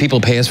quite a few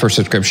people pay us for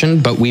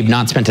subscription, but we've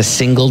not spent a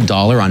single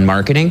dollar on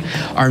marketing.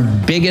 Our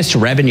biggest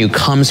revenue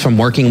comes from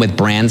working with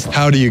brands.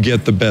 How do you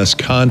get the best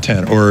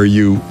content? Or are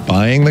you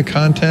buying the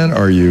content?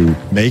 Are you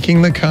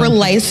making the content? We're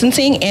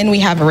licensing and we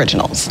have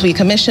originals. We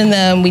commission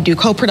them, we do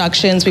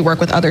co-productions, we work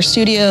with other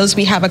studios.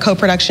 We have a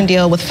co-production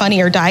deal with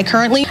Funny or Die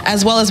currently,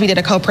 as well as we did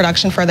a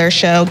co-production for their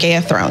show, Gay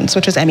of Thrones,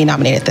 which was Emmy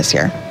nominated this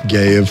year.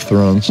 Gay of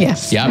Thrones?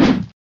 Yes.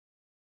 Yep.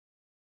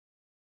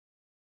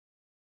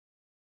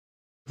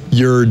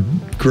 You're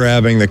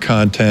grabbing the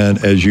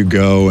content as you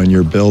go and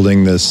you're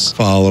building this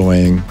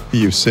following.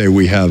 You say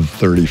we have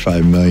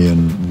 35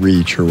 million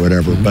reach or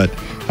whatever, but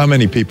how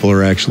many people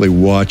are actually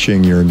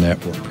watching your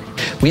network?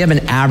 We have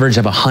an average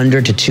of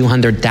 100 to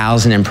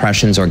 200,000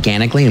 impressions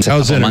organically.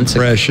 How's an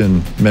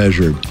impression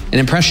measured? An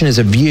impression is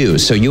a view.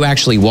 So you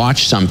actually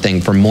watch something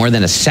for more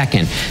than a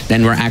second,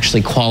 then we're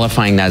actually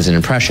qualifying that as an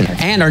impression.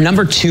 And our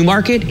number 2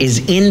 market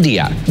is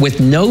India with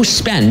no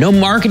spend, no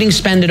marketing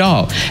spend at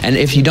all. And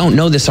if you don't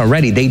know this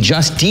already, they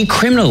just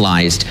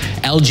decriminalized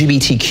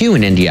LGBTQ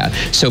in India.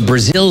 So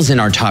Brazil's in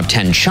our top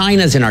 10,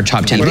 China's in our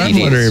top 10. What I'm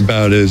wondering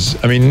about is,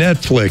 I mean,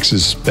 Netflix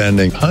is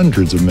spending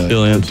hundreds of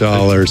millions of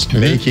dollars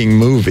making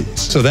movies.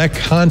 So that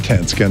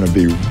content's going to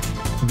be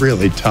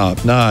really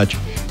top notch.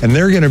 And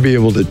they're going to be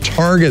able to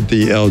target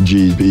the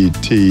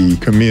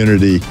LGBT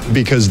community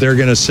because they're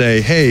going to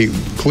say, hey,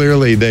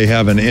 clearly they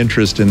have an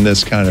interest in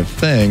this kind of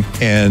thing.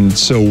 And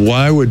so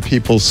why would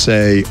people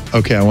say,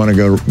 okay, I want to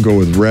go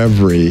with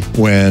Revry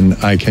when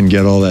I can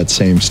get all that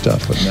same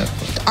stuff with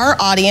Netflix? Our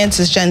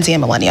audience is Gen Z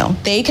and Millennial.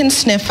 They can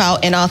sniff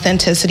out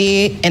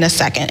inauthenticity in a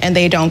second and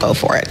they don't go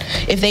for it.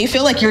 If they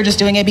feel like you're just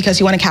doing it because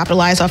you want to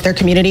capitalize off their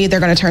community,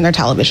 they're going to turn their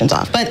televisions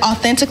off. But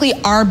authentically,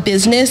 our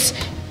business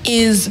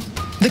is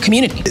the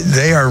community.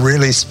 They are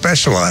really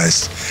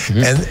specialized,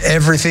 and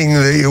everything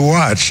that you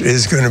watch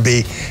is going to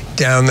be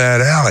down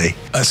that alley.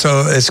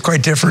 So it's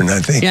quite different, I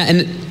think. Yeah,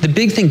 and the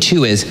big thing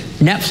too is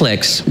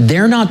Netflix,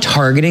 they're not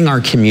targeting our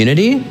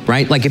community,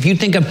 right? Like if you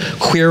think of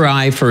Queer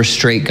Eye for a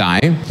Straight Guy,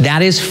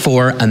 that is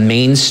for a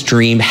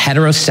mainstream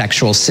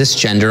heterosexual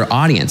cisgender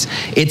audience.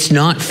 It's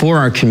not for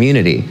our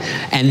community.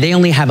 And they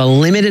only have a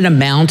limited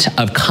amount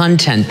of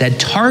content that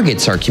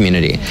targets our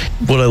community.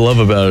 What I love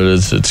about it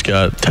is it's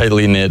got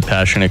tightly knit,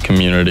 passionate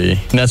community.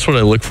 And that's what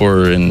I look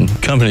for in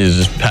companies,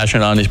 is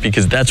passionate audience,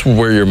 because that's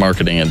where your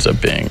marketing ends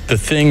up being. The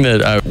thing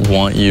that I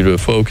want you to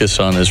focus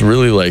on is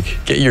really like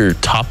get your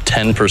top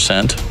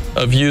 10%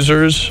 of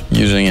users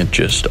using it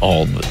just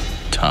all the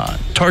time.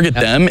 Target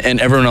them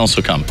and everyone else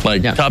will come.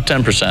 Like top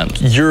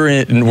 10%. You're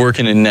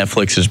working in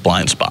Netflix's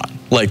blind spot.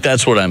 Like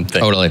that's what I'm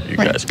thinking. Totally. You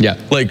guys.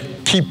 Yeah.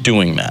 Like keep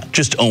doing that.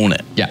 Just own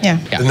it. Yeah.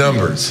 The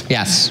numbers.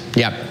 Yes.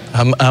 Yep.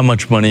 How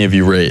much money have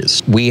you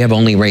raised? We have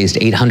only raised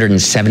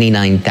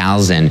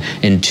 $879,000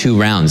 in 2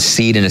 rounds,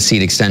 seed and a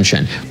seed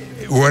extension.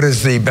 What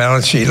does the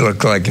balance sheet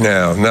look like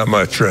now? Not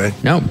much, right?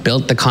 No,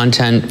 built the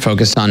content,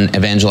 focused on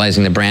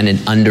evangelizing the brand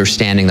and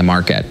understanding the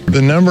market. The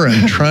number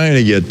I'm trying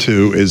to get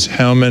to is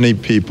how many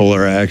people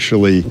are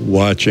actually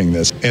watching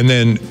this. And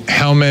then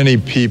how many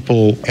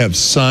people have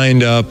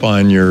signed up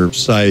on your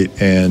site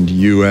and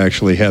you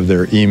actually have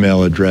their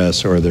email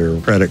address or their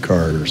credit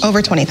card or something.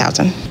 Over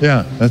 20,000.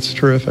 Yeah, that's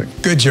terrific.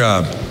 Good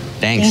job.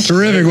 Thanks.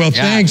 Terrific. Well,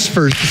 thanks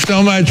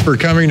so much for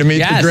coming to meet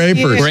the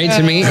Drapers. Great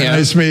to meet you.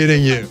 Nice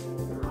meeting you.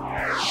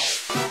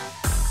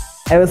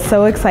 It was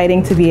so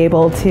exciting to be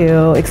able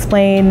to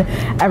explain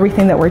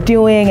everything that we're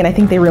doing, and I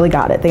think they really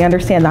got it. They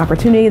understand the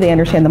opportunity, they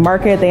understand the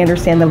market, they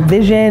understand the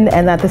vision,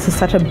 and that this is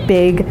such a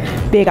big,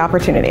 big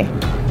opportunity.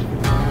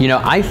 You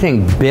know, I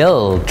think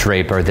Bill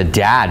Draper, the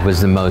dad,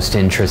 was the most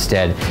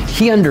interested.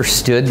 He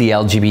understood the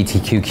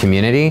LGBTQ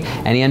community,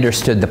 and he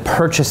understood the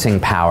purchasing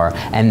power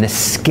and the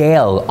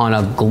scale on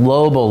a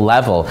global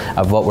level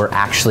of what we're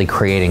actually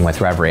creating with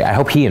Revry. I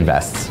hope he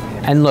invests.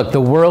 And look, the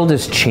world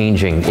is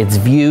changing. Its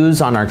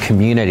views on our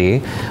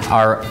community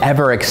are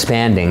ever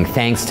expanding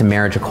thanks to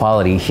marriage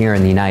equality here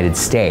in the United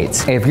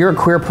States. If you're a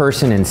queer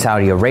person in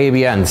Saudi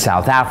Arabia, in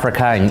South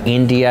Africa, in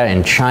India,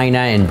 in China,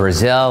 in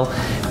Brazil,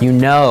 you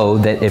know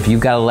that if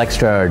you've got a little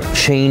extra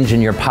change in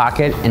your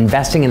pocket,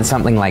 investing in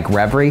something like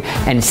Revry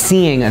and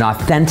seeing an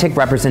authentic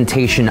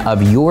representation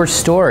of your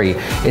story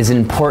is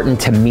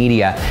important to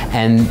media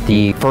and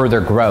the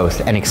further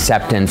growth and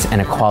acceptance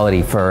and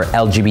equality for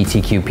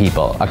LGBTQ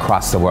people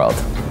across the world.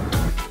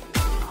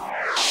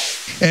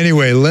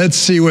 Anyway, let's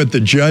see what the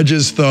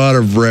judges thought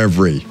of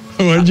Revry.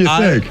 What did you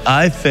think?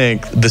 I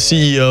think the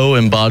CEO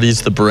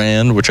embodies the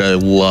brand, which I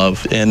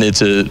love, and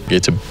it's a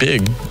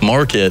big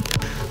market,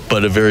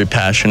 but a very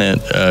passionate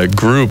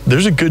group.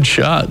 There's a good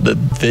shot that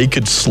they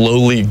could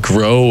slowly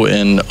grow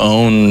and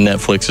own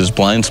Netflix's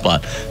blind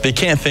spot. They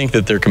can't think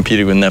that they're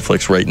competing with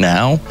Netflix right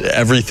now.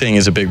 Everything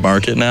is a big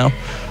market now,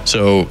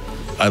 so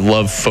I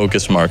love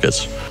focused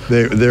markets.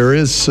 There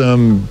is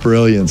some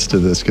brilliance to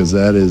this because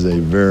that is a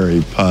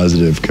very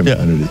positive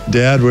community. Yeah.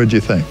 Dad, what'd you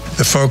think?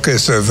 The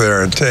focus of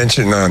their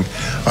attention on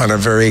a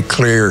very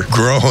clear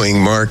growing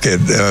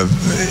market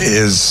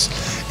is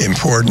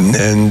important,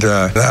 and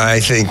I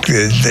think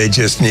that they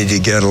just need to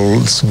get a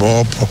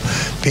small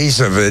piece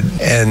of it,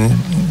 and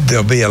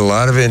there'll be a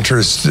lot of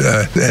interest,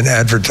 and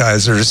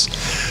advertisers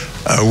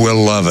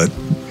will love it.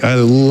 I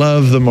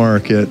love the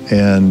market,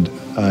 and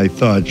I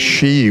thought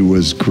she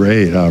was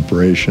great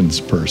operations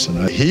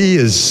person. He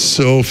is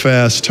so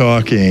fast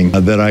talking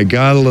that I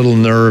got a little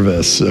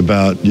nervous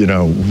about,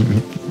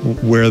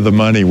 where the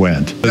money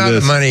went. Not a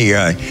money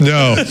guy.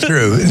 No, it's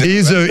true.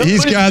 He's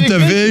got the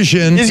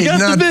vision. He's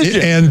got the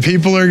vision, and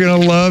people are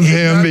going to love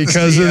him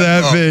because of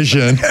that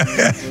vision.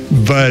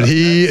 But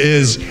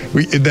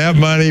that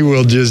money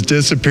will just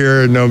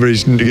disappear, and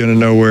nobody's going to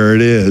know where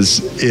it is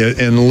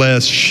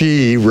unless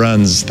she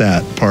runs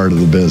that part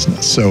of the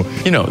business. So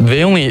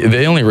they only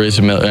raised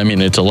 $1 million. I mean,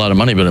 it's a lot of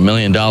money, but $1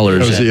 million. That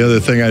was the other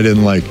thing I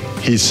didn't like.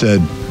 He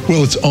said,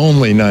 well, it's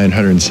only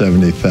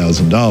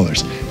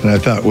 $970,000. And I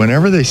thought,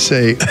 whenever they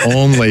say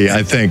only,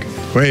 I think,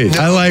 wait,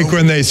 I like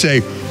when they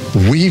say,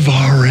 we've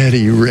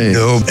already raised.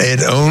 No,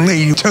 it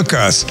only took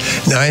us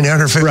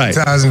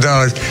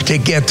 $950,000 to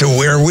get to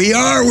where we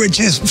are,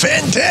 which is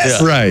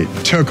fantastic. Yeah. Right.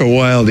 Took a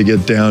while to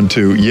get down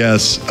to,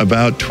 yes,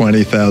 about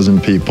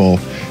 20,000 people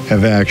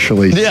have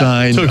actually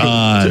signed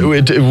on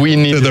to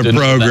the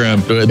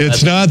program.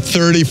 It's not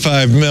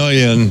 35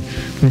 million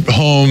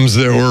homes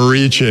that we're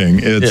reaching.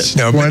 It's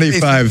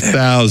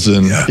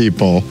 25,000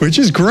 people, which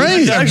is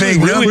great.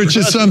 Which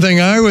is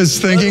something I was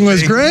thinking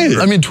was great.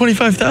 I mean,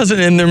 25,000,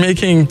 and they're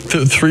making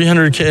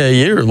 $300K a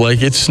year.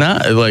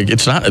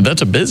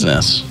 That's a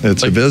business.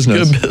 It's a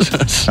business. Good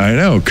business. I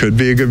know, could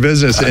be a good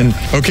business. And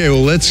okay,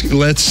 well,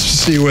 let's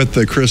see what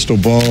the crystal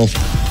ball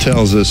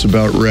tells us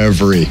about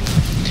Revry.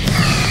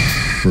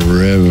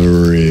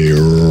 Revry.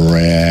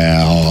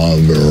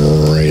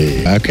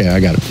 Okay, I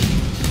got it.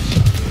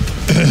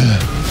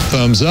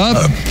 Thumbs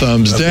up,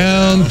 thumbs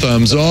down,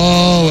 thumbs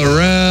all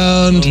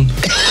around.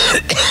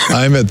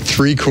 I'm at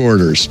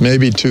 3/4,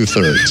 maybe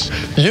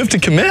 2/3. You have to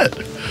commit.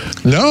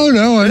 No,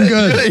 I'm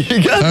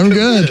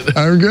good.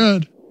 I'm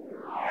good.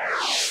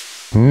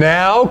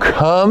 Now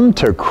come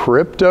to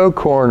Crypto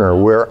Corner,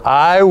 where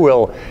I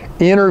will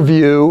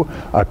interview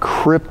a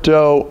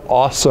crypto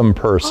awesome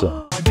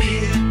person.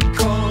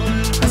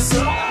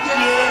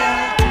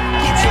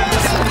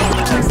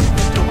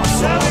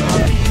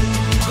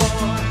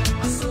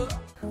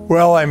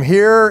 Well, I'm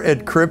here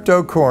at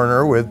Crypto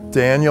Corner with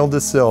Daniel Da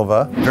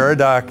Silva.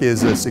 Veridoc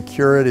is a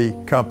security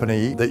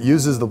company that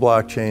uses the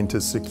blockchain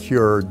to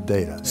secure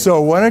data.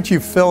 So why don't you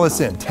fill us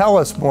in? Tell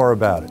us more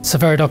about it. So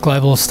Veridoc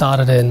Global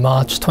started in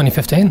March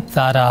 2015.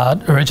 That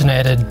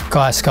originated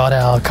Guy Scott,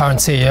 our current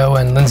CEO,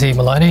 and Lindsay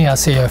Maloney, our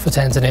CEO for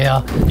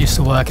Tanzania, used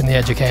to work in the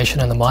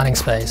education and the mining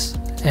space.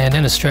 And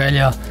in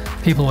Australia,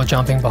 people were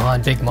jumping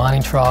behind big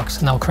mining trucks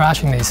and they were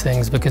crashing these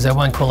things because they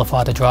weren't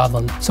qualified to drive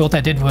them. So what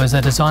they did was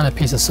they designed a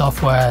piece of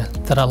software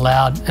that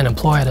allowed an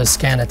employer to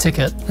scan a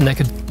ticket and they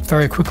could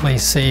very quickly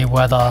see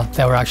whether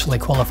they were actually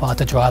qualified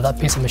to drive that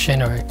piece of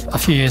machinery. A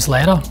few years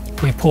later,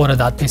 we ported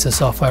that piece of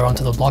software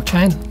onto the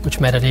blockchain, which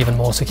made it even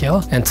more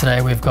secure. And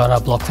today we've got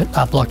our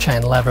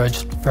blockchain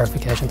leveraged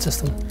verification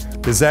system.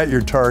 Is that your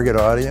target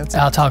audience?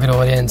 Our target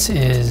audience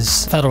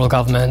is federal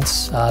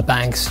governments,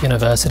 banks,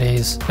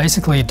 universities,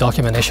 basically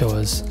document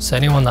issuers. So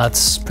anyone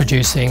that's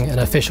producing an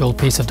official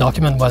piece of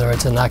document, whether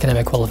it's an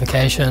academic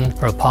qualification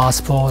or a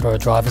passport or a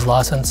driver's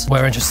license,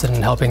 we're interested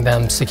in helping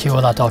them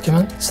secure that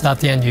document so that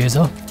the end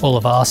user, all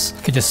of us,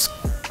 could just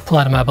pull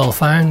out a mobile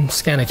phone,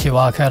 scan a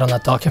QR code on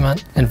that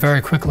document, and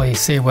very quickly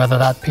see whether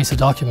that piece of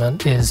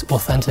document is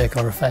authentic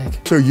or a fake.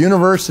 So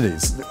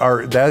universities,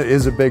 that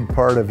is a big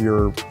part of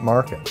your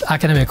market.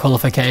 Academic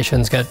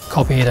qualifications get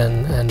copied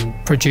and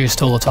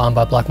produced all the time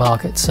by black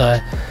markets. So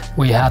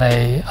we had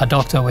a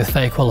doctor with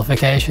fake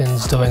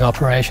qualifications doing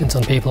operations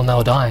on people and they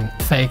were dying.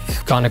 Fake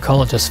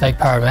gynecologists, fake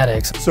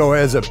paramedics. So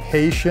as a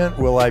patient,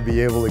 will I be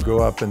able to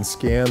go up and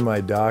scan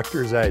my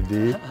doctor's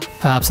ID?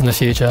 Perhaps in the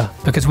future,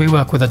 because we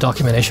work with the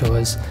document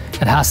issuers.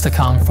 It has to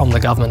come from the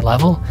government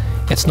level.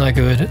 It's no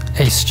good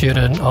a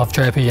student of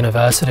Draper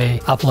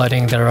University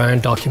uploading their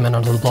own document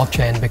onto the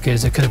blockchain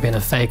because it could have been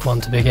a fake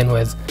one to begin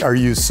with. Are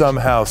you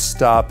somehow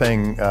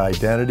stopping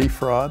identity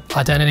fraud?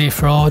 Identity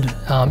fraud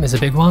is a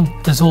big one.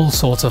 There's all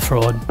sorts of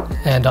fraud,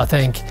 and I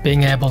think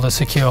being able to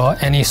secure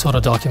any sort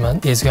of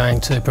document is going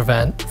to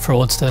prevent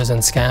fraudsters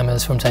and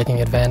scammers from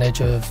taking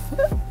advantage of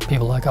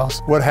people like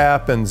us. What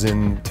happens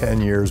in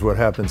 10 years? What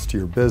happens to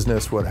your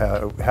business?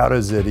 How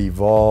does it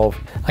evolve?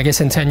 I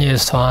guess in 10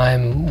 years'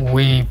 time,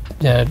 we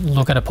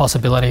look at a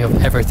possibility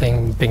of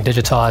everything being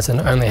digitized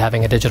and only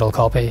having a digital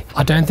copy.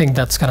 I don't think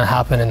that's going to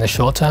happen in the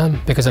short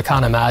term, because I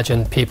can't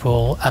imagine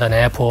people at an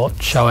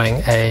airport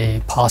showing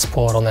a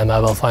passport on their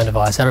mobile phone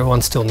device.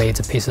 Everyone still needs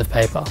a piece of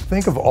paper.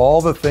 Think of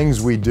all the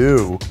things we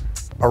do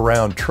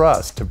around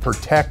trust to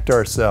protect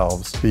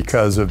ourselves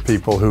because of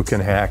people who can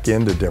hack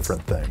into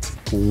different things.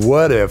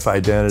 What if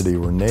identity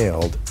were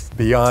nailed?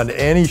 Beyond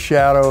any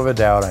shadow of a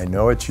doubt, I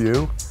know it's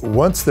you.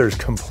 Once there's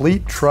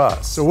complete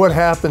trust, so what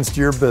happens to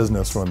your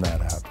business when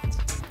that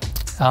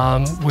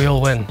happens? We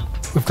all win.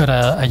 We've got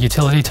a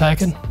utility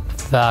token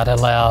that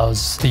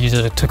allows the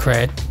user to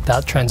create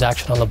that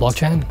transaction on the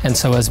blockchain. And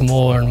so as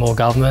more and more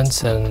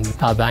governments and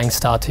banks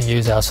start to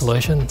use our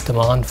solution,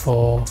 demand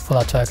for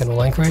that token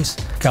will increase.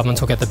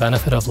 Governments will get the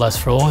benefit of less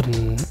fraud.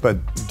 But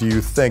do you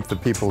think the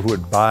people who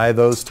would buy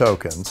those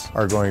tokens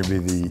are going to be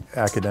the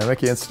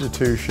academic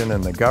institution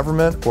and the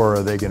government, or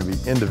are they going to be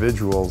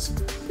individuals?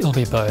 It'll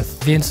be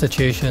both. The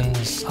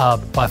institutions are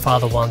by far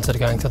the ones that are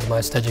going through the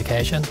most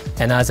education.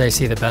 And as they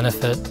see the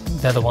benefit,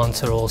 they're the ones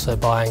that are also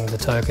buying the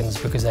tokens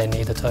because they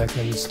need the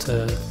tokens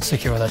to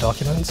secure their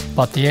documents.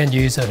 But the end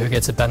user who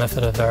gets the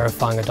benefit of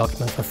verifying a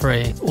document for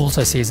free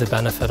also sees the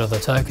benefit of the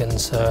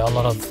tokens. So a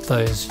lot of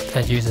those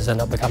end users end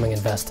up becoming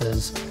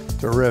investors.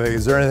 Terrific.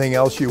 Is there anything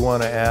else you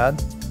want to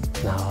add?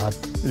 No.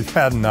 You've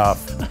had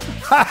enough.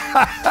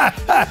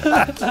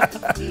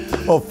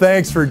 Well,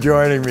 thanks for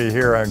joining me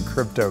here on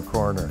Crypto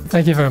Corner.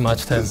 Thank you very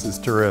much, Tim. This is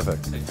terrific.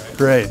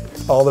 Great.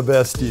 All the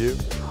best to you.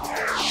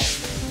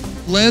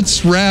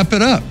 Let's wrap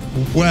it up.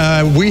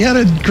 Well, we had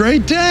a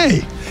great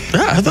day.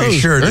 Yeah, we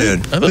sure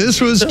did.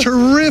 This was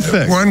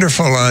terrific.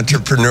 Wonderful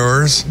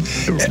entrepreneurs,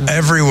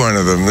 every one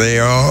of them.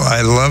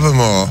 I love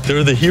them all.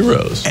 They're the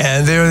heroes.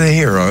 And they're the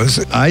heroes.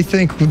 I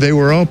think they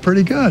were all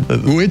pretty good.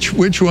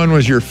 Which one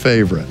was your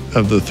favorite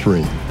of the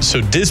three? So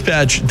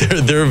Dispatch,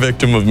 they're a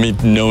victim of me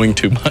knowing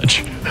too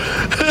much.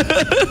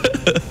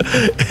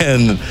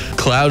 And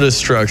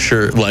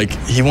Cloudastructure, like,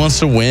 he wants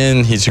to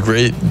win. He's a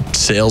great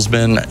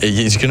salesman.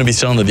 He's going to be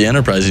selling to the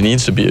enterprise. He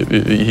needs to be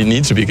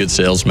a good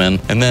salesman.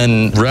 And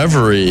then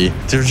Revry,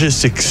 they're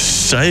just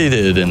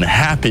excited and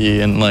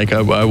happy, and like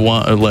I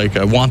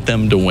want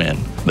them to win.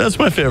 That's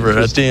my favorite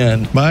at the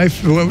end.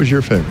 What was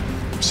your favorite?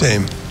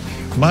 Same.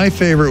 My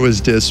favorite was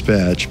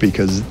Dispatch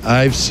because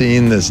I've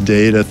seen this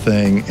data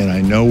thing and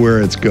I know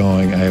where it's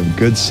going. I have a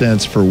good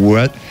sense for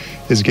what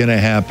is going to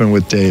happen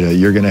with data.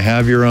 You're going to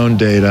have your own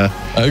data.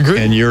 I agree.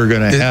 And you're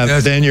going to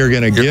have, then you're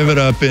going to give it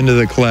up into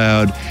the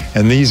cloud.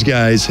 And these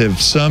guys have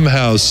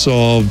somehow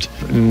solved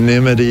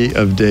anonymity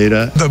of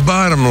data. The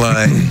bottom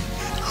line,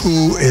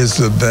 who is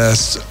the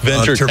best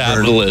venture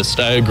capitalist?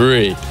 I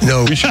agree.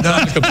 No, we should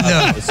talk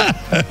about this.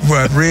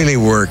 What really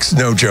works,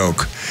 no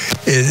joke,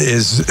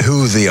 is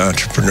who the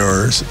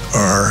entrepreneurs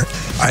are.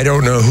 I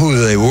don't know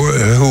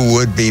who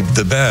would be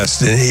the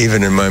best,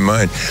 even in my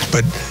mind,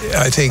 but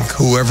I think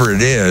whoever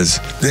it is,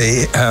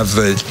 they have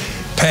the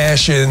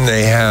passion,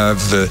 they have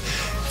the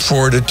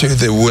fortitude,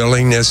 the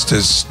willingness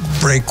to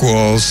break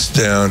walls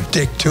down,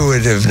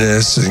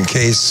 stick-to-itiveness in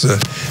case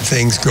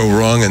things go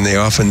wrong, and they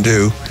often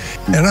do.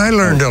 And I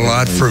learned a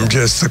lot from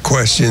just the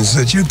questions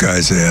that you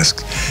guys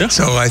asked. Yeah.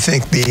 So I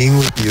think being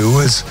with you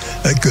was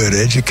a good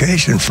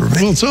education for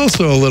me. Well, it's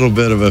also a little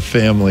bit of a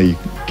family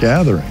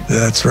gathering.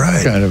 That's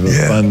right. Kind of a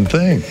fun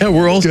thing. Yeah,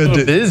 we're all so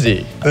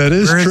busy. That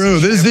is true.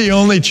 This is the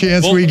only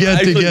chance we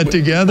get to get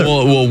together.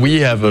 Well,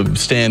 we have a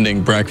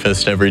standing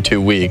breakfast every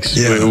 2 weeks.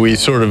 Yeah. We've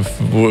sort of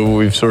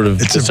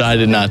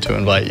decided not to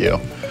invite you.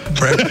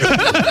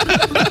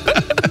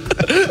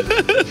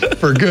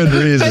 For good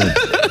reason.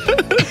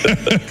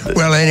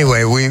 Well,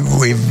 anyway,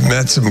 we've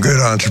met some good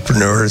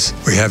entrepreneurs.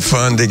 We had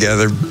fun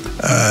together.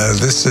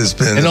 This has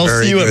been and I'll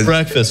very see you good. at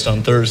breakfast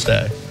on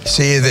Thursday.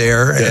 See you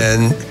there. Yeah.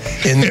 And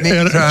in the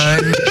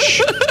meantime,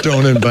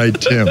 don't invite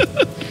Tim.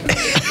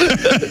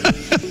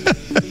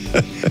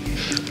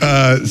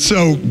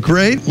 So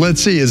great.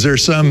 Let's see. Is there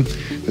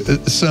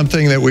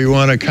something that we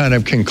want to kind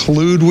of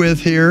conclude with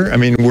here? I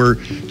mean, we're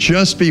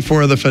just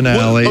before the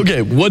finale. Well,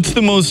 okay. What's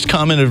the most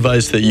common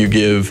advice that you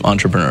give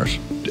entrepreneurs?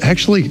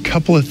 Actually, a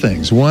couple of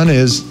things. One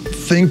is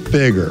think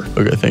bigger.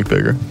 Okay, think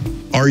bigger.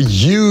 Are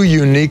you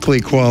uniquely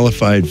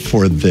qualified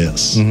for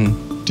this?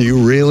 Mm-hmm. Do you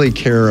really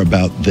care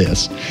about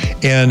this?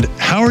 And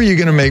how are you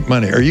going to make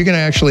money? Are you going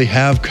to actually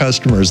have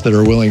customers that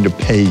are willing to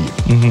pay you?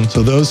 Mm-hmm.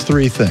 So those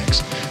three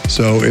things.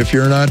 So if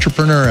you're an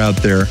entrepreneur out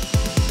there,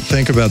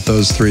 think about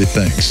those three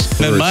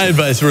things. And my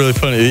advice is really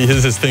funny.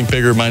 His is think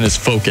bigger, mine is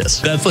focus.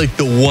 That's like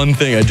the one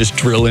thing I just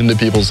drill into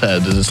people's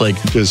heads. It's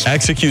like just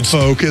execute.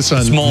 Focus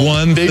on small,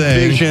 one big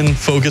thing. Vision,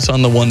 focus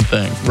on the one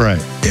thing.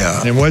 Right.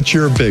 Yeah. And what's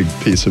your big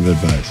piece of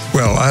advice?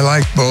 Well, I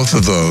like both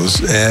of those.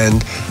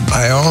 And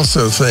I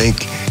also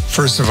think,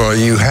 first of all,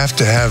 you have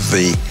to have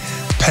the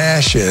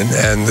passion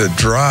and the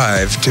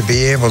drive to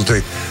be able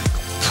to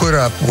put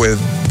up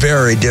with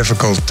very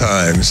difficult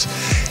times.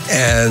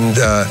 And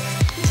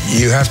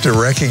you have to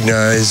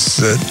recognize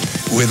that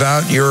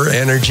without your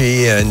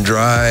energy and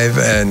drive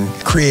and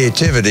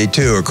creativity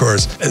too, of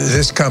course,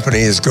 this company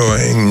is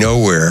going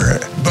nowhere.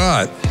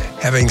 But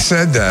having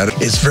said that,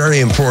 it's very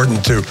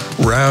important to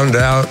round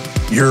out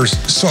your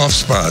soft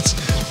spots.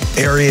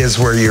 Areas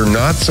where you're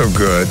not so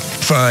good,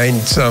 find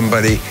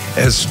somebody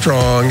as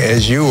strong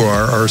as you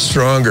are or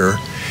stronger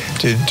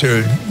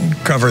to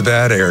cover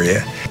that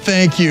area.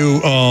 Thank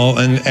you all,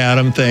 and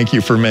Adam, thank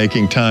you for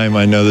making time.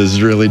 I know this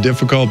is really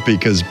difficult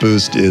because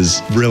Boost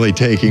is really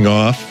taking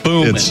off.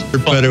 Boom.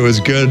 But it was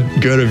good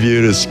of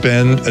you to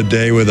spend a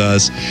day with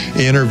us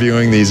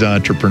interviewing these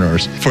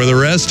entrepreneurs. For the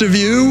rest of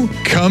you,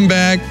 come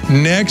back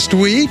next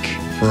week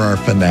for our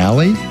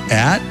finale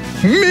at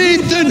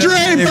Meet the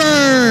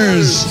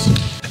Drapers!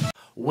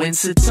 When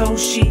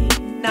Satoshi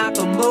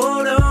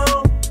Nakamoto.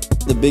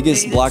 The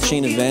biggest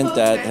blockchain event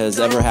that has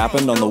ever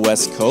happened on the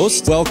West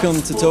Coast.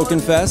 Welcome to Token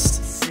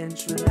Fest.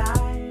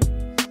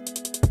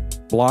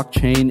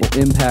 Blockchain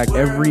will impact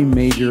every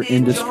major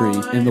industry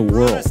in the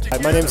world.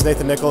 My name is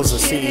Nathan Nichols, the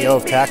CEO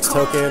of Tax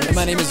Token.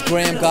 My name is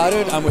Graham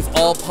Goddard. I'm with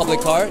All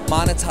Public Art,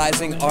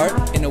 monetizing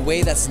art in a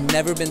way that's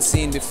never been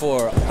seen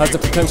before. Has the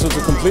potential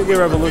to completely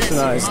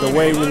revolutionize the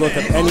way we look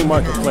at any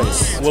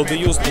marketplace. Will be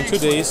used in 2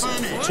 days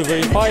to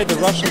verify the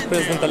Russian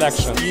president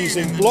election.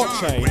 Using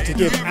blockchain to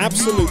give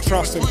absolute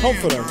trust and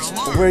confidence.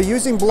 We're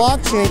using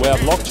blockchain. We're a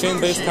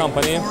blockchain-based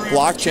company.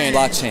 Blockchain.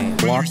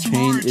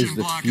 Blockchain is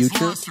the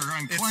future.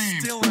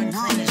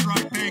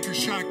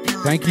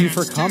 Thank you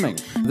for coming.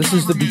 This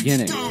is the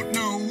beginning.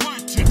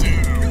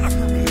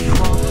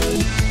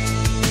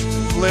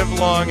 Live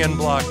long in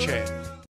blockchain.